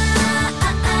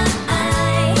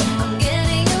 I'm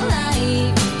getting a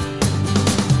life.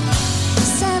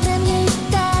 Sabrem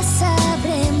lluitar,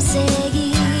 sabrem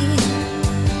seguir.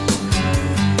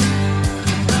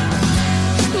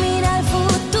 Mirar el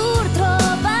futur,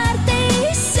 trobar-te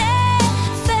i ser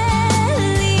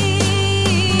feliç.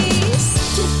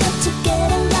 You've got to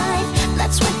get a life,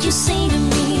 that's what you say to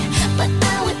me, but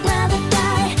I would rather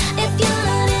die if you're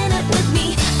not in it with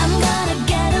me. I'm gonna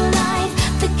get a life,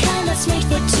 the kind that's made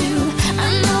for two.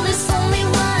 I know there's only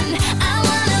one, I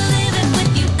wanna live it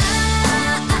with you. I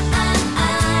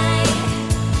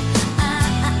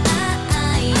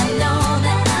know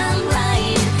that I'm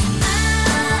right.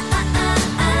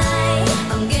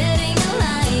 I'm getting a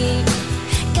life.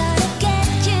 Gotta get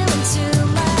you into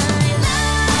my life.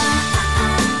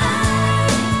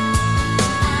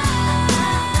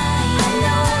 I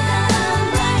know that I'm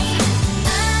right.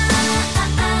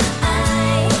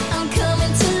 I'm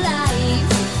coming to life.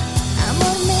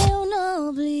 Amor meu, no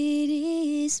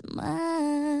oblidis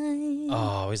mai.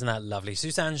 Oh, isn't that lovely?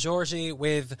 Suzanne Georgi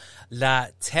with La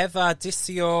Teva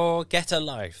Dicio Get a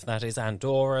Life. That is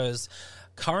Andorra's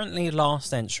currently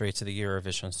last entry to the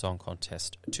Eurovision Song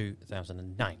Contest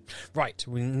 2009. Right,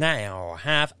 we now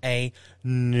have a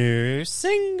new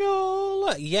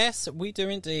single. Yes, we do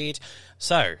indeed.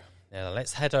 So, now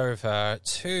let's head over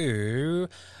to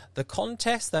the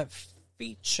contest that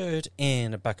featured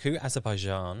in Baku,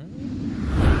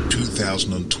 Azerbaijan.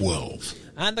 2012.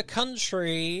 And the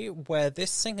country where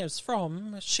this singer's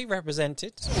from, she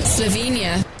represented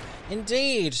Slovenia.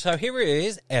 Indeed. So here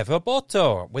is Eva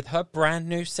Boto with her brand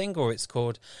new single. It's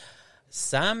called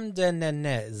Sam de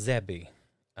ne Zebi.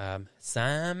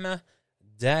 Sam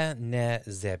de ne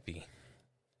Zebi.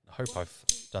 I hope I've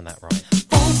done that right.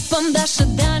 Upam da še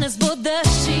danes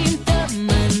budeš in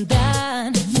temen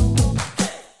dan.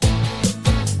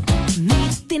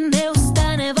 Niti ne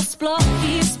ustaneva sploh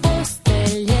iz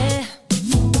postelje.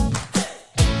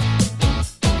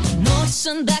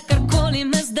 Nočem, da karkoli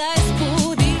me zdaj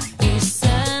zbudi iz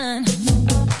san.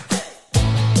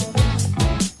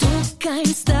 Tukaj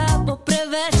s tabo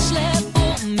preveč lepo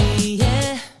mi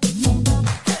je.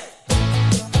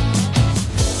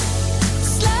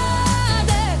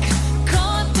 Sladek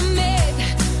kot med,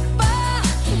 pa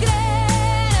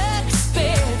grenek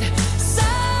spet.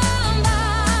 Sama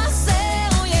se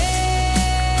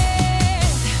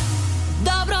ujet.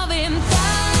 Dobro vem,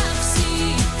 tak si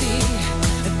ti,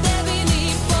 tebi ni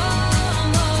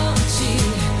pomoči.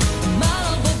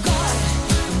 Malo bo gor,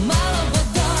 malo bo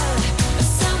dol,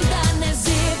 sam da ne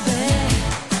zebe.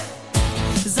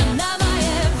 Za nama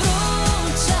je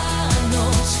vroča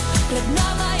noč, pred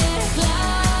nama je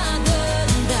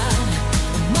hladen dan.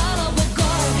 Malo bo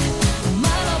gor,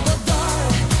 malo bo dol,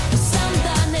 sam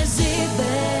da ne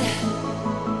zebe.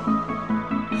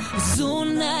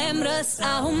 Zunaj je mraz,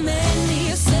 a v meni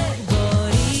vse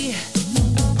gori.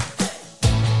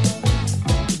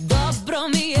 Dobro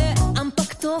mi je,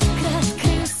 ampak tokrat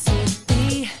kriv si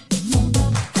ti.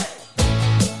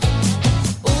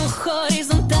 V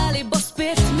horizontali bo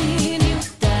spet minil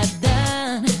ta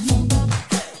dan.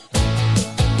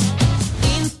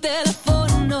 In telefon,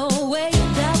 no way,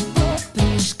 da bo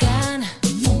prižgan.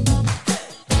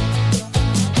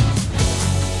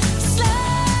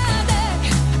 Sladek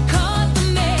kot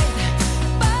med,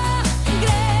 pa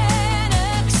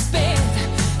grenek spet.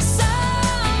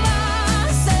 Sama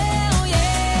se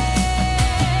ujet.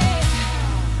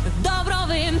 Dobro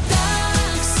vem,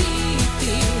 tak si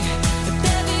ti,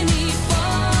 tebi ni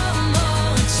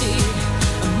pomoči.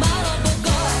 Malo bo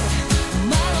gor,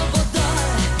 malo bo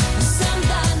dol, sam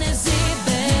da ne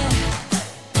zebe.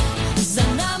 Za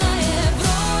nama je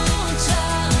vroča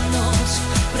noč,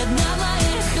 pred nama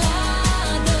je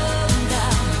hladen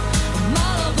dan.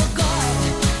 Malo bo gor,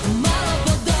 malo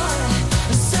bo dol,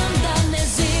 sam da ne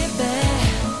zebe.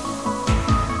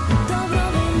 Dobro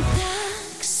vem,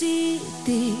 tak si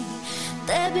ti,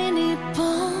 tebi ni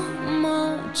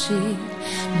pomoči.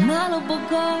 Malo bo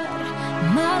gor,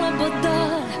 malo bo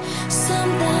dol, sam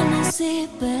da ne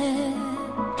zebe.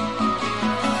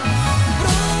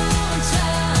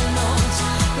 Vroča noč,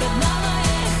 pred nama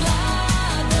je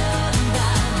hladen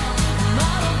dan.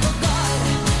 Malo bo gor,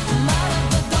 malo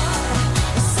bo dol,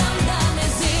 sam da ne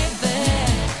zebe.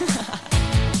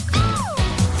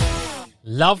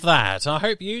 Love that. I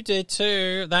hope you did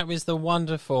too. That was the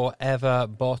wonderful Eva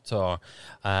Boto.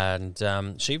 And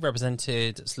she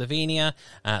represented Slovenia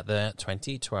at the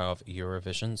 2012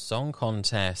 Eurovision Song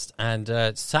Contest. And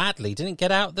sadly didn't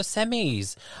get out the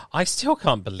semis. I still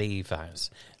can't believe that.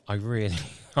 I really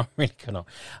cannot.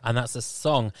 And that's the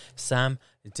song Sam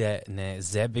de ne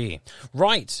Zebi.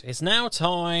 Right, it's now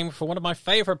time for one of my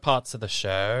favourite parts of the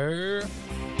show.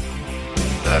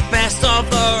 The best of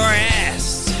the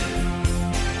rest.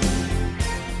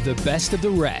 The best of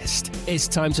the rest. It's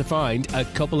time to find a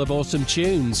couple of awesome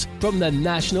tunes from the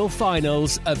national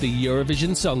finals of the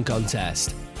Eurovision Song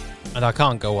Contest. And I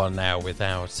can't go on now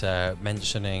without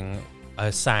mentioning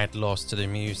a sad loss to the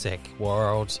music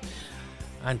world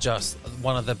and just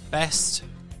one of the best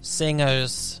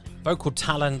singers, vocal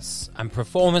talents and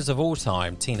performers of all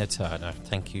time, Tina Turner.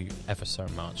 Thank you ever so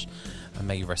much and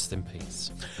may you rest in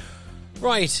peace.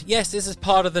 Right, yes, this is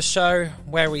part of the show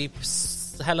where we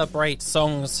celebrate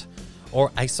songs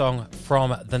or a song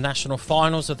from the national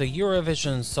finals of the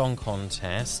Eurovision Song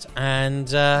Contest and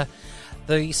the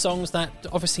songs that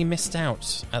obviously missed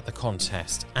out at the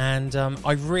contest. And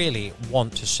I really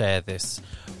want to share this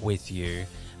with you.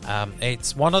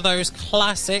 It's one of those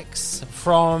classics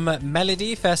from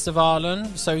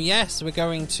Melodifestivalen. So yes, we're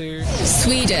going to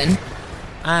Sweden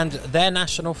and their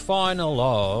national final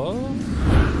of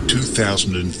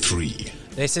 2003.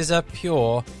 This is a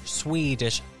pure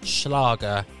Swedish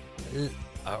schlager.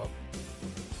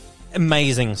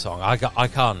 Amazing song. I got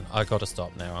to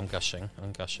stop now. I'm gushing.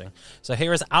 So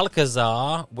here is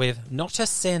Alcazar with Not a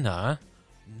Sinner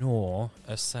Nor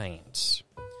a Saint.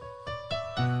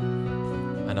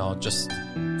 And I'll just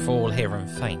fall here and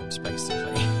faint,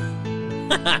 basically.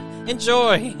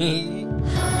 Enjoy!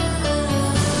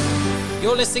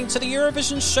 You're listening to the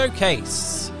Eurovision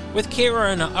Showcase with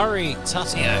Kira and Ari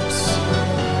Tatios.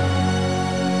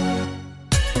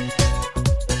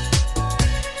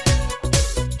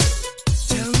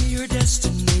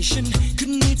 Could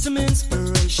need some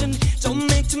inspiration. Don't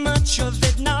make too much of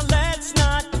it. Now let's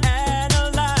not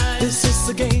analyze. This is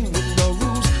a game with no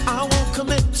rules. I won't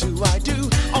commit to I do.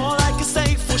 All I can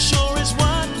say for sure is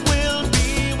what will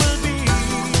be, will be.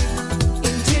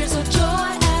 In tears of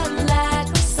joy and lack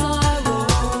of sorrow,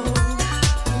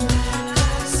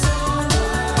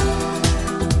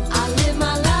 I live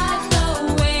my life the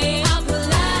way I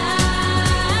planned.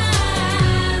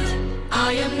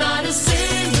 I am not a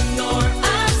sinner nor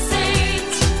a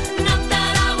saint. Not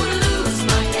that I would lose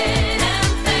my head and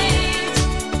faint.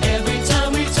 Every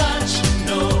time we touch,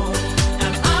 no,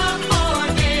 am I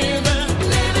forgiven?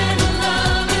 Living a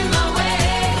love in my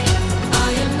way. I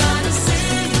am not a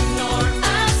sinner nor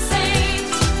a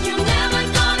saint. You're never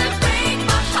gonna break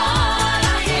my heart.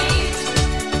 I hate.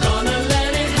 Gonna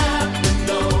let it happen,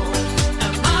 no.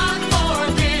 Am I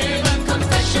forgiven?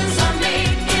 Confessions are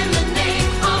made in the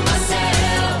name of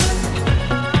myself.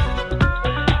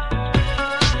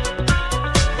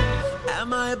 Am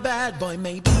I a bad boy?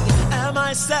 Maybe. Am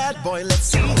I a sad boy? Let's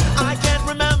see. I can't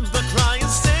remember crying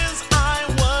since I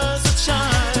was a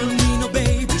child. Don't need no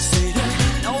babysitter.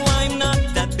 No, I'm not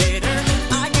that bitter.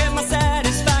 I get my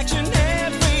satisfaction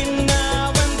every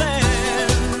now and then.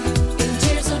 In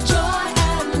tears of joy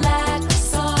and lack of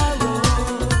sorrow,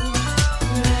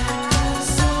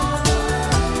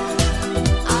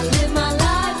 I live my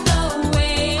life the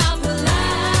way I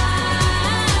planned.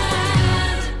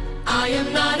 I am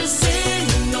not a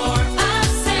sinner nor a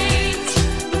saint.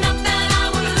 Not that I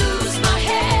would lose my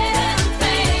head and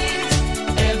faint.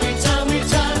 Every time we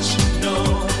touch, no,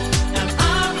 am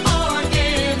I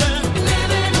forgiven?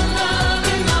 Living a love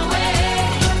in my way.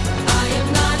 I am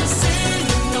not a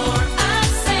sinner nor a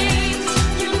saint.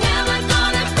 You're never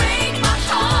gonna break my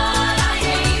heart. I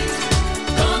hate.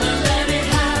 Gonna let it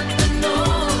happen, no.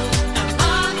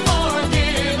 Am I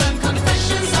forgiven?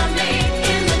 Confessions are made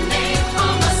in the name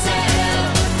of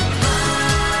myself.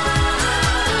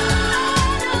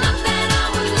 Not that I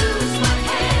would lose my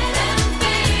head and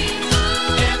faint.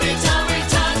 Every time we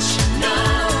touch, no.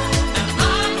 Am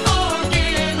I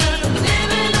forgiven?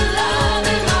 Living a love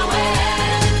in my way.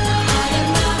 I am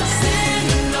not a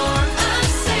sinner nor a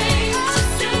saint.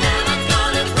 You're never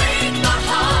gonna break my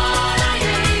heart. I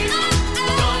hate.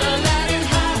 Gonna let it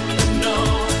happen, no.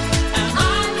 Am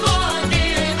I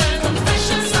forgiven?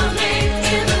 Confessions are made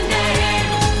in the name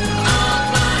of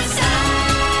myself.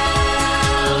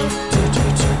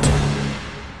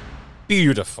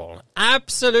 Beautiful.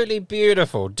 Absolutely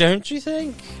beautiful, don't you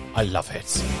think? I love it.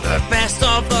 The best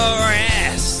of the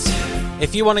rest.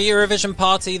 If you want a Eurovision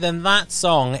party, then that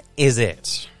song is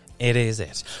it. It is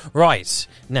it. Right,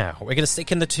 now, we're going to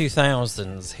stick in the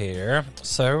 2000s here.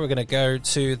 So we're going to go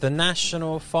to the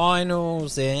national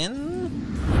finals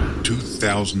in...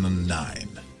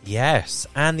 2009. Yes,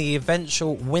 and the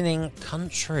eventual winning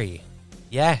country.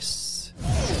 Yes.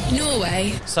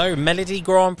 Norway. So, Melody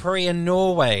Grand Prix in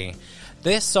Norway.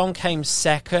 This song came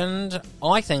second.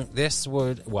 I think this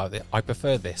would... Well, I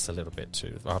prefer this a little bit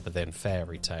too, rather than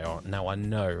Fairy Tale. Now, I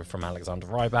know from Alexander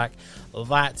Rybak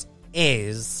that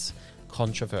is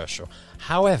controversial.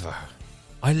 However,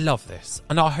 I love this,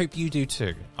 and I hope you do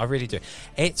too. I really do.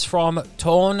 It's from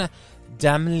Torn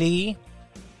Damli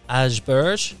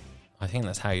Asberg. I think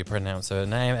that's how you pronounce her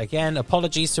name. Again,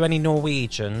 apologies to any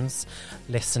Norwegians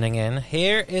listening in.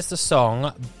 Here is the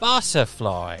song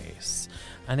Butterflies.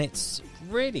 And it's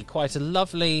really quite a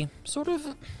lovely sort of,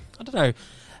 I don't know,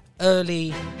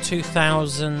 early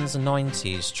 2000s,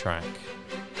 90s track.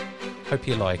 Hope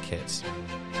you like it.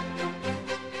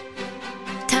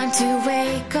 Time to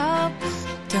wake up,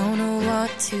 don't know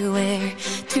what to wear.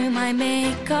 Do my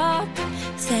makeup,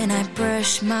 then I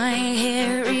brush my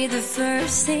hair. Read the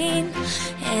first scene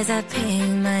as I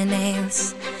paint my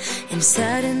nails. And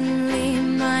suddenly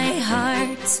my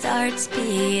heart starts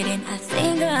beating. I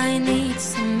think I need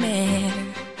some air.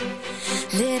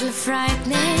 Little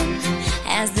frightening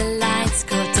as the lights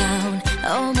go down.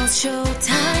 Almost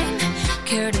showtime,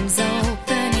 curtains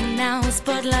opening now.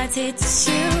 Spotlights hit the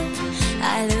shoe,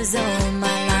 I lose all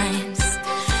my lines.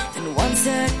 And once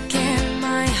again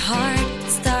my heart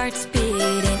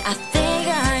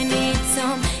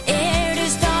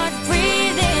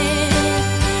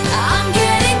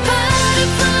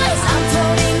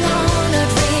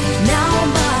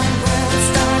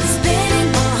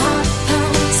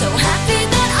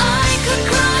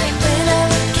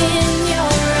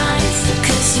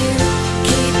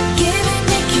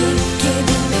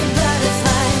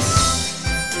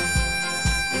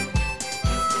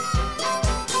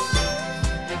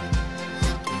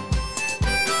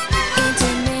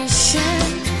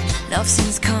Love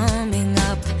seems coming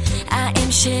up. I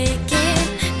am shaking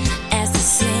as the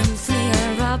symphony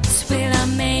erupts. Will I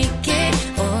make it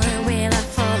or will I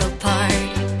fall apart?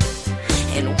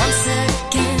 And once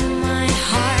again my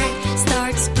heart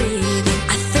starts breathing.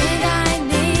 I think I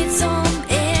need some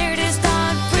air to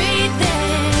start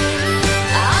breathing.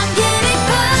 I'm getting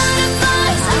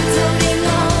butterflies, I'm floating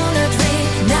on a dream.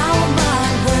 Now my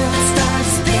world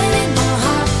starts spinning, my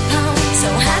heart pounds. So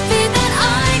happy that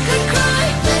I could cry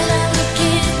when I look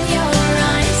in your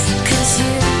eyes. 'Cause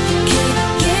you keep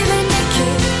giving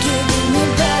me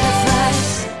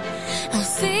butterflies. I'm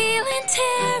feeling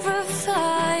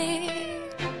terrified,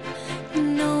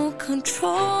 no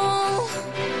control.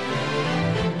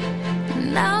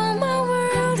 Now my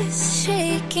world is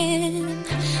shaking,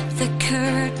 the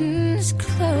curtains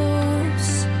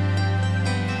close,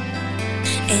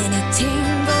 and it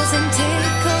tingles and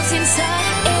tickles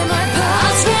inside in my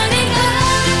pulse. Running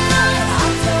out of light,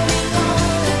 I'm floating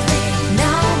on a dream.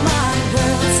 Now my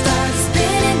world starts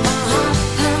spinning, my heart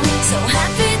pounds. So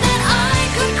happy that I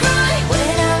could cry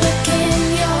when I look in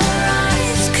your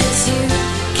eyes. 'Cause you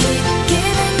keep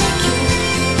giving me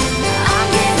I'm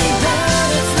getting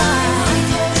butterflies.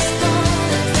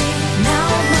 Now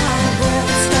my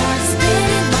world starts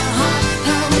spinning, my heart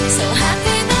pounds. So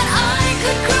happy that I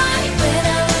could cry when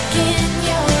I look in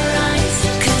your eyes.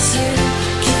 'Cause you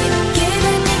keep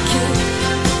giving me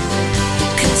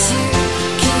 'Cause you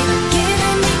keep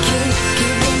giving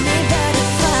me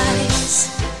butterflies.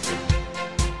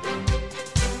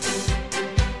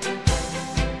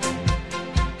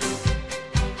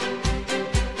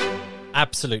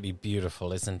 Absolutely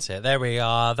beautiful, isn't it? There we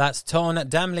are. That's Ton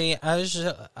Damli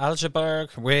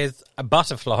Algeberg with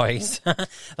Butterflies.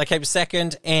 They came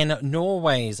second in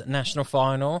Norway's national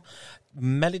final,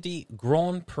 Melody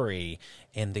Grand Prix,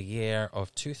 in the year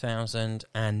of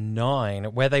 2009,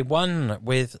 where they won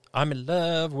with I'm in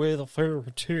love with a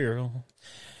fairy tale,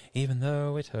 even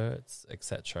though it hurts,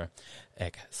 etc.,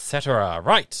 etc.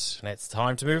 Right, and it's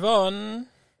time to move on.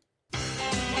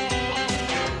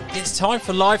 It's time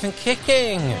for Live and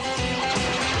Kicking.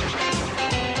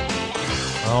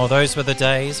 Oh, those were the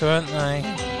days, weren't they?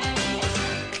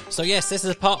 So yes, this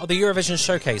is a part of the Eurovision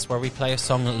Showcase where we play a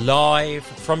song live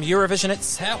from Eurovision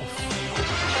itself.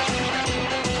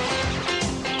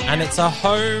 And it's a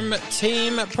home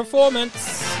team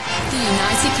performance. The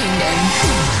United Kingdom.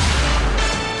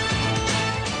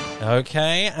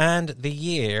 Okay, and the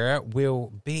year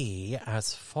will be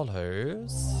as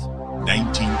follows.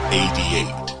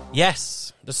 1988.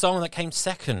 Yes, the song that came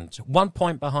second, 1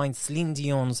 point behind Celine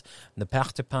Dion's Ne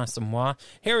Partez pas sans moi.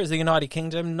 Here is the United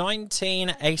Kingdom,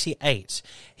 1988.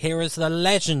 Here is the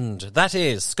legend, that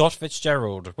is Scott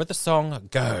Fitzgerald, with the song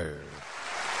Go.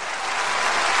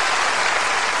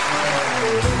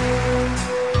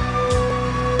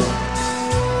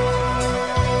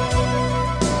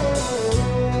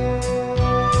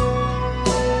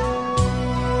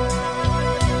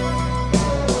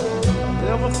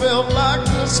 Never felt like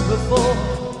this before.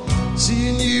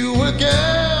 Seeing you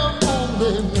again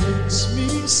only makes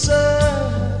me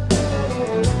sad.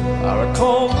 I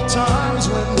recall the times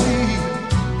when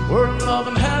we were in love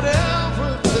and had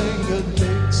everything. It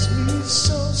makes me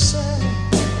so sad.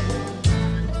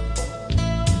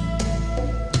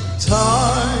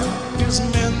 Time is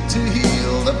meant to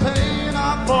heal the pain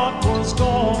I thought was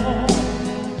gone.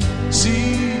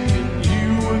 Seeing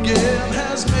you again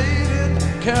has made it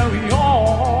carry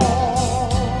on.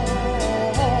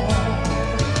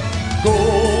 Go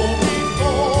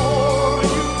before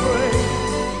you break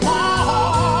my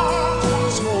heart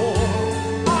once more.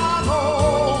 I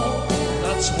know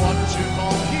that's what you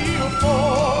come here for.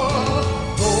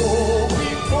 Go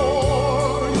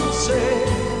before you say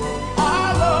I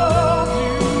love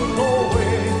you the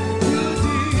way you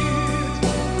did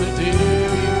the day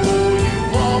before you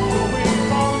walked away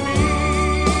from me.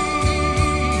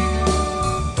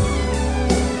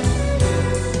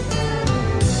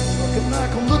 Looking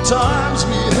back on the times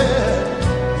we had,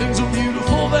 things were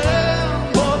beautiful then,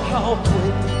 but how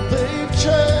quick they've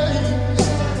changed.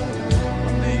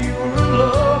 One day you were in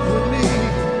love with me,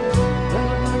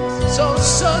 and so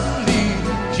suddenly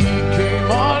he came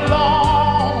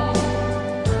along.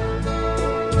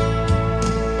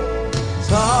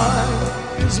 Time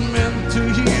is meant to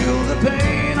heal the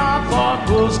pain I thought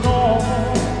was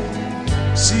gone.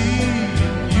 Seeing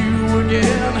you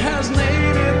again has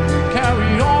made it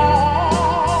carry on.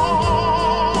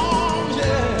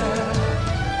 Yeah.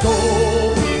 Go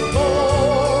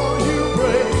before you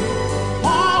break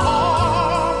my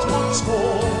heart once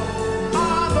more. I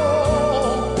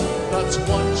know that's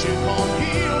what you come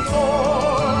here for.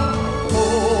 Go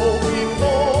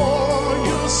before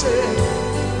you say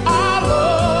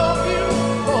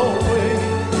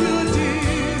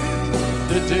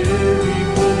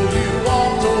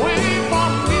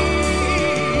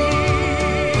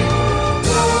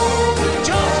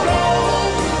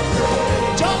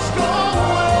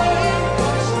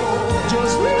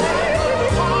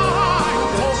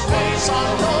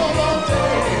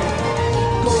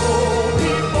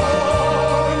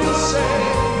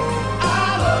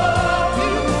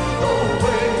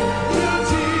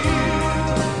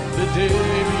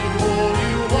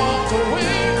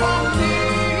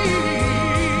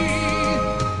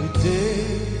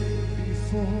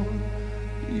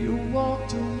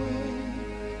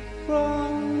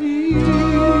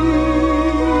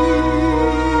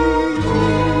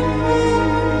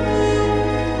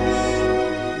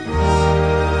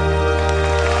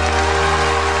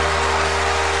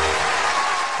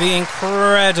The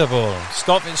incredible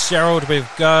Scott Fitzgerald with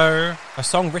Go, a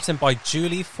song written by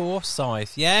Julie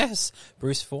Forsyth. Yes,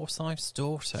 Bruce Forsyth's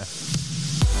daughter.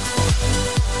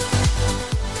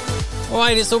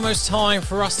 Alright, it's almost time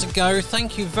for us to go.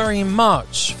 Thank you very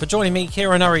much for joining me,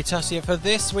 Kieran Uritasia, for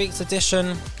this week's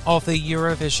edition of the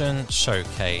Eurovision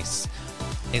Showcase.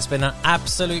 It's been an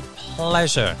absolute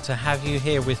pleasure to have you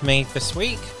here with me this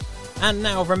week. And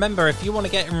now remember, if you want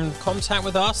to get in contact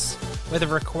with us with a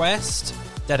request,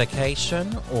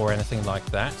 dedication or anything like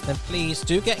that, then please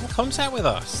do get in contact with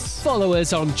us. Follow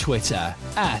us on Twitter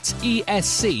at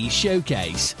ESC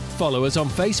Showcase. Follow us on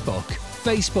Facebook,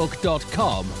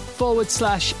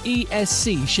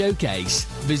 facebook.com/ESC Showcase.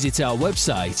 Visit our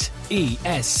website,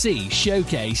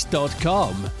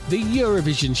 escshowcase.com. The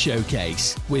Eurovision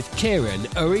Showcase with Kieran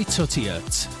Uritasia.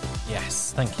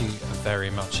 Yes, thank you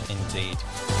very much indeed.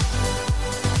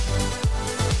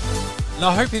 And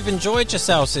I hope you've enjoyed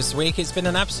yourselves this week. It's been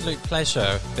an absolute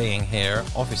pleasure being here,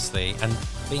 obviously, and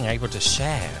being able to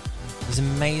share these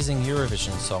amazing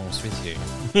Eurovision songs with you.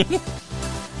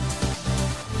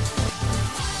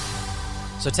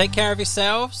 So take care of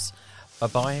yourselves.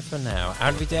 Bye-bye for now.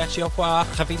 Arrivederci, au revoir.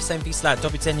 Javi Sempisla, do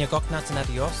widzenia, goknat and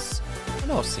adios.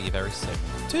 And I'll see you very soon.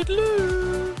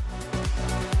 Toodaloo!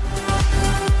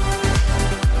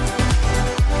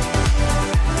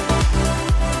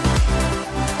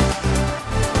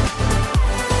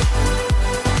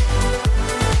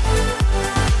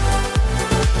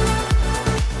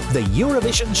 The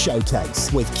Eurovision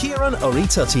Showcase with Kieran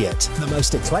Uritasia, the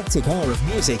most eclectic hour of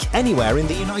music anywhere in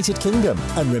the United Kingdom.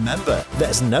 And remember,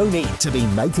 there's no need to be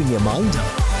making your mind up.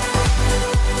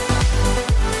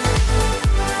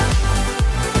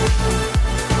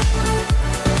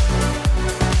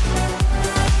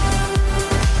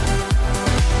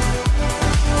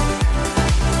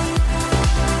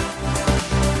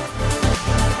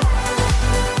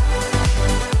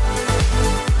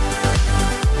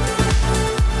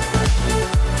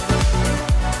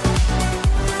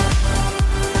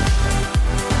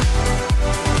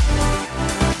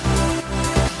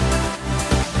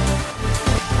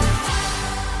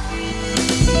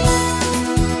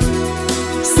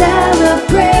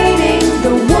 Celebrating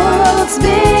the world's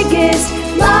biggest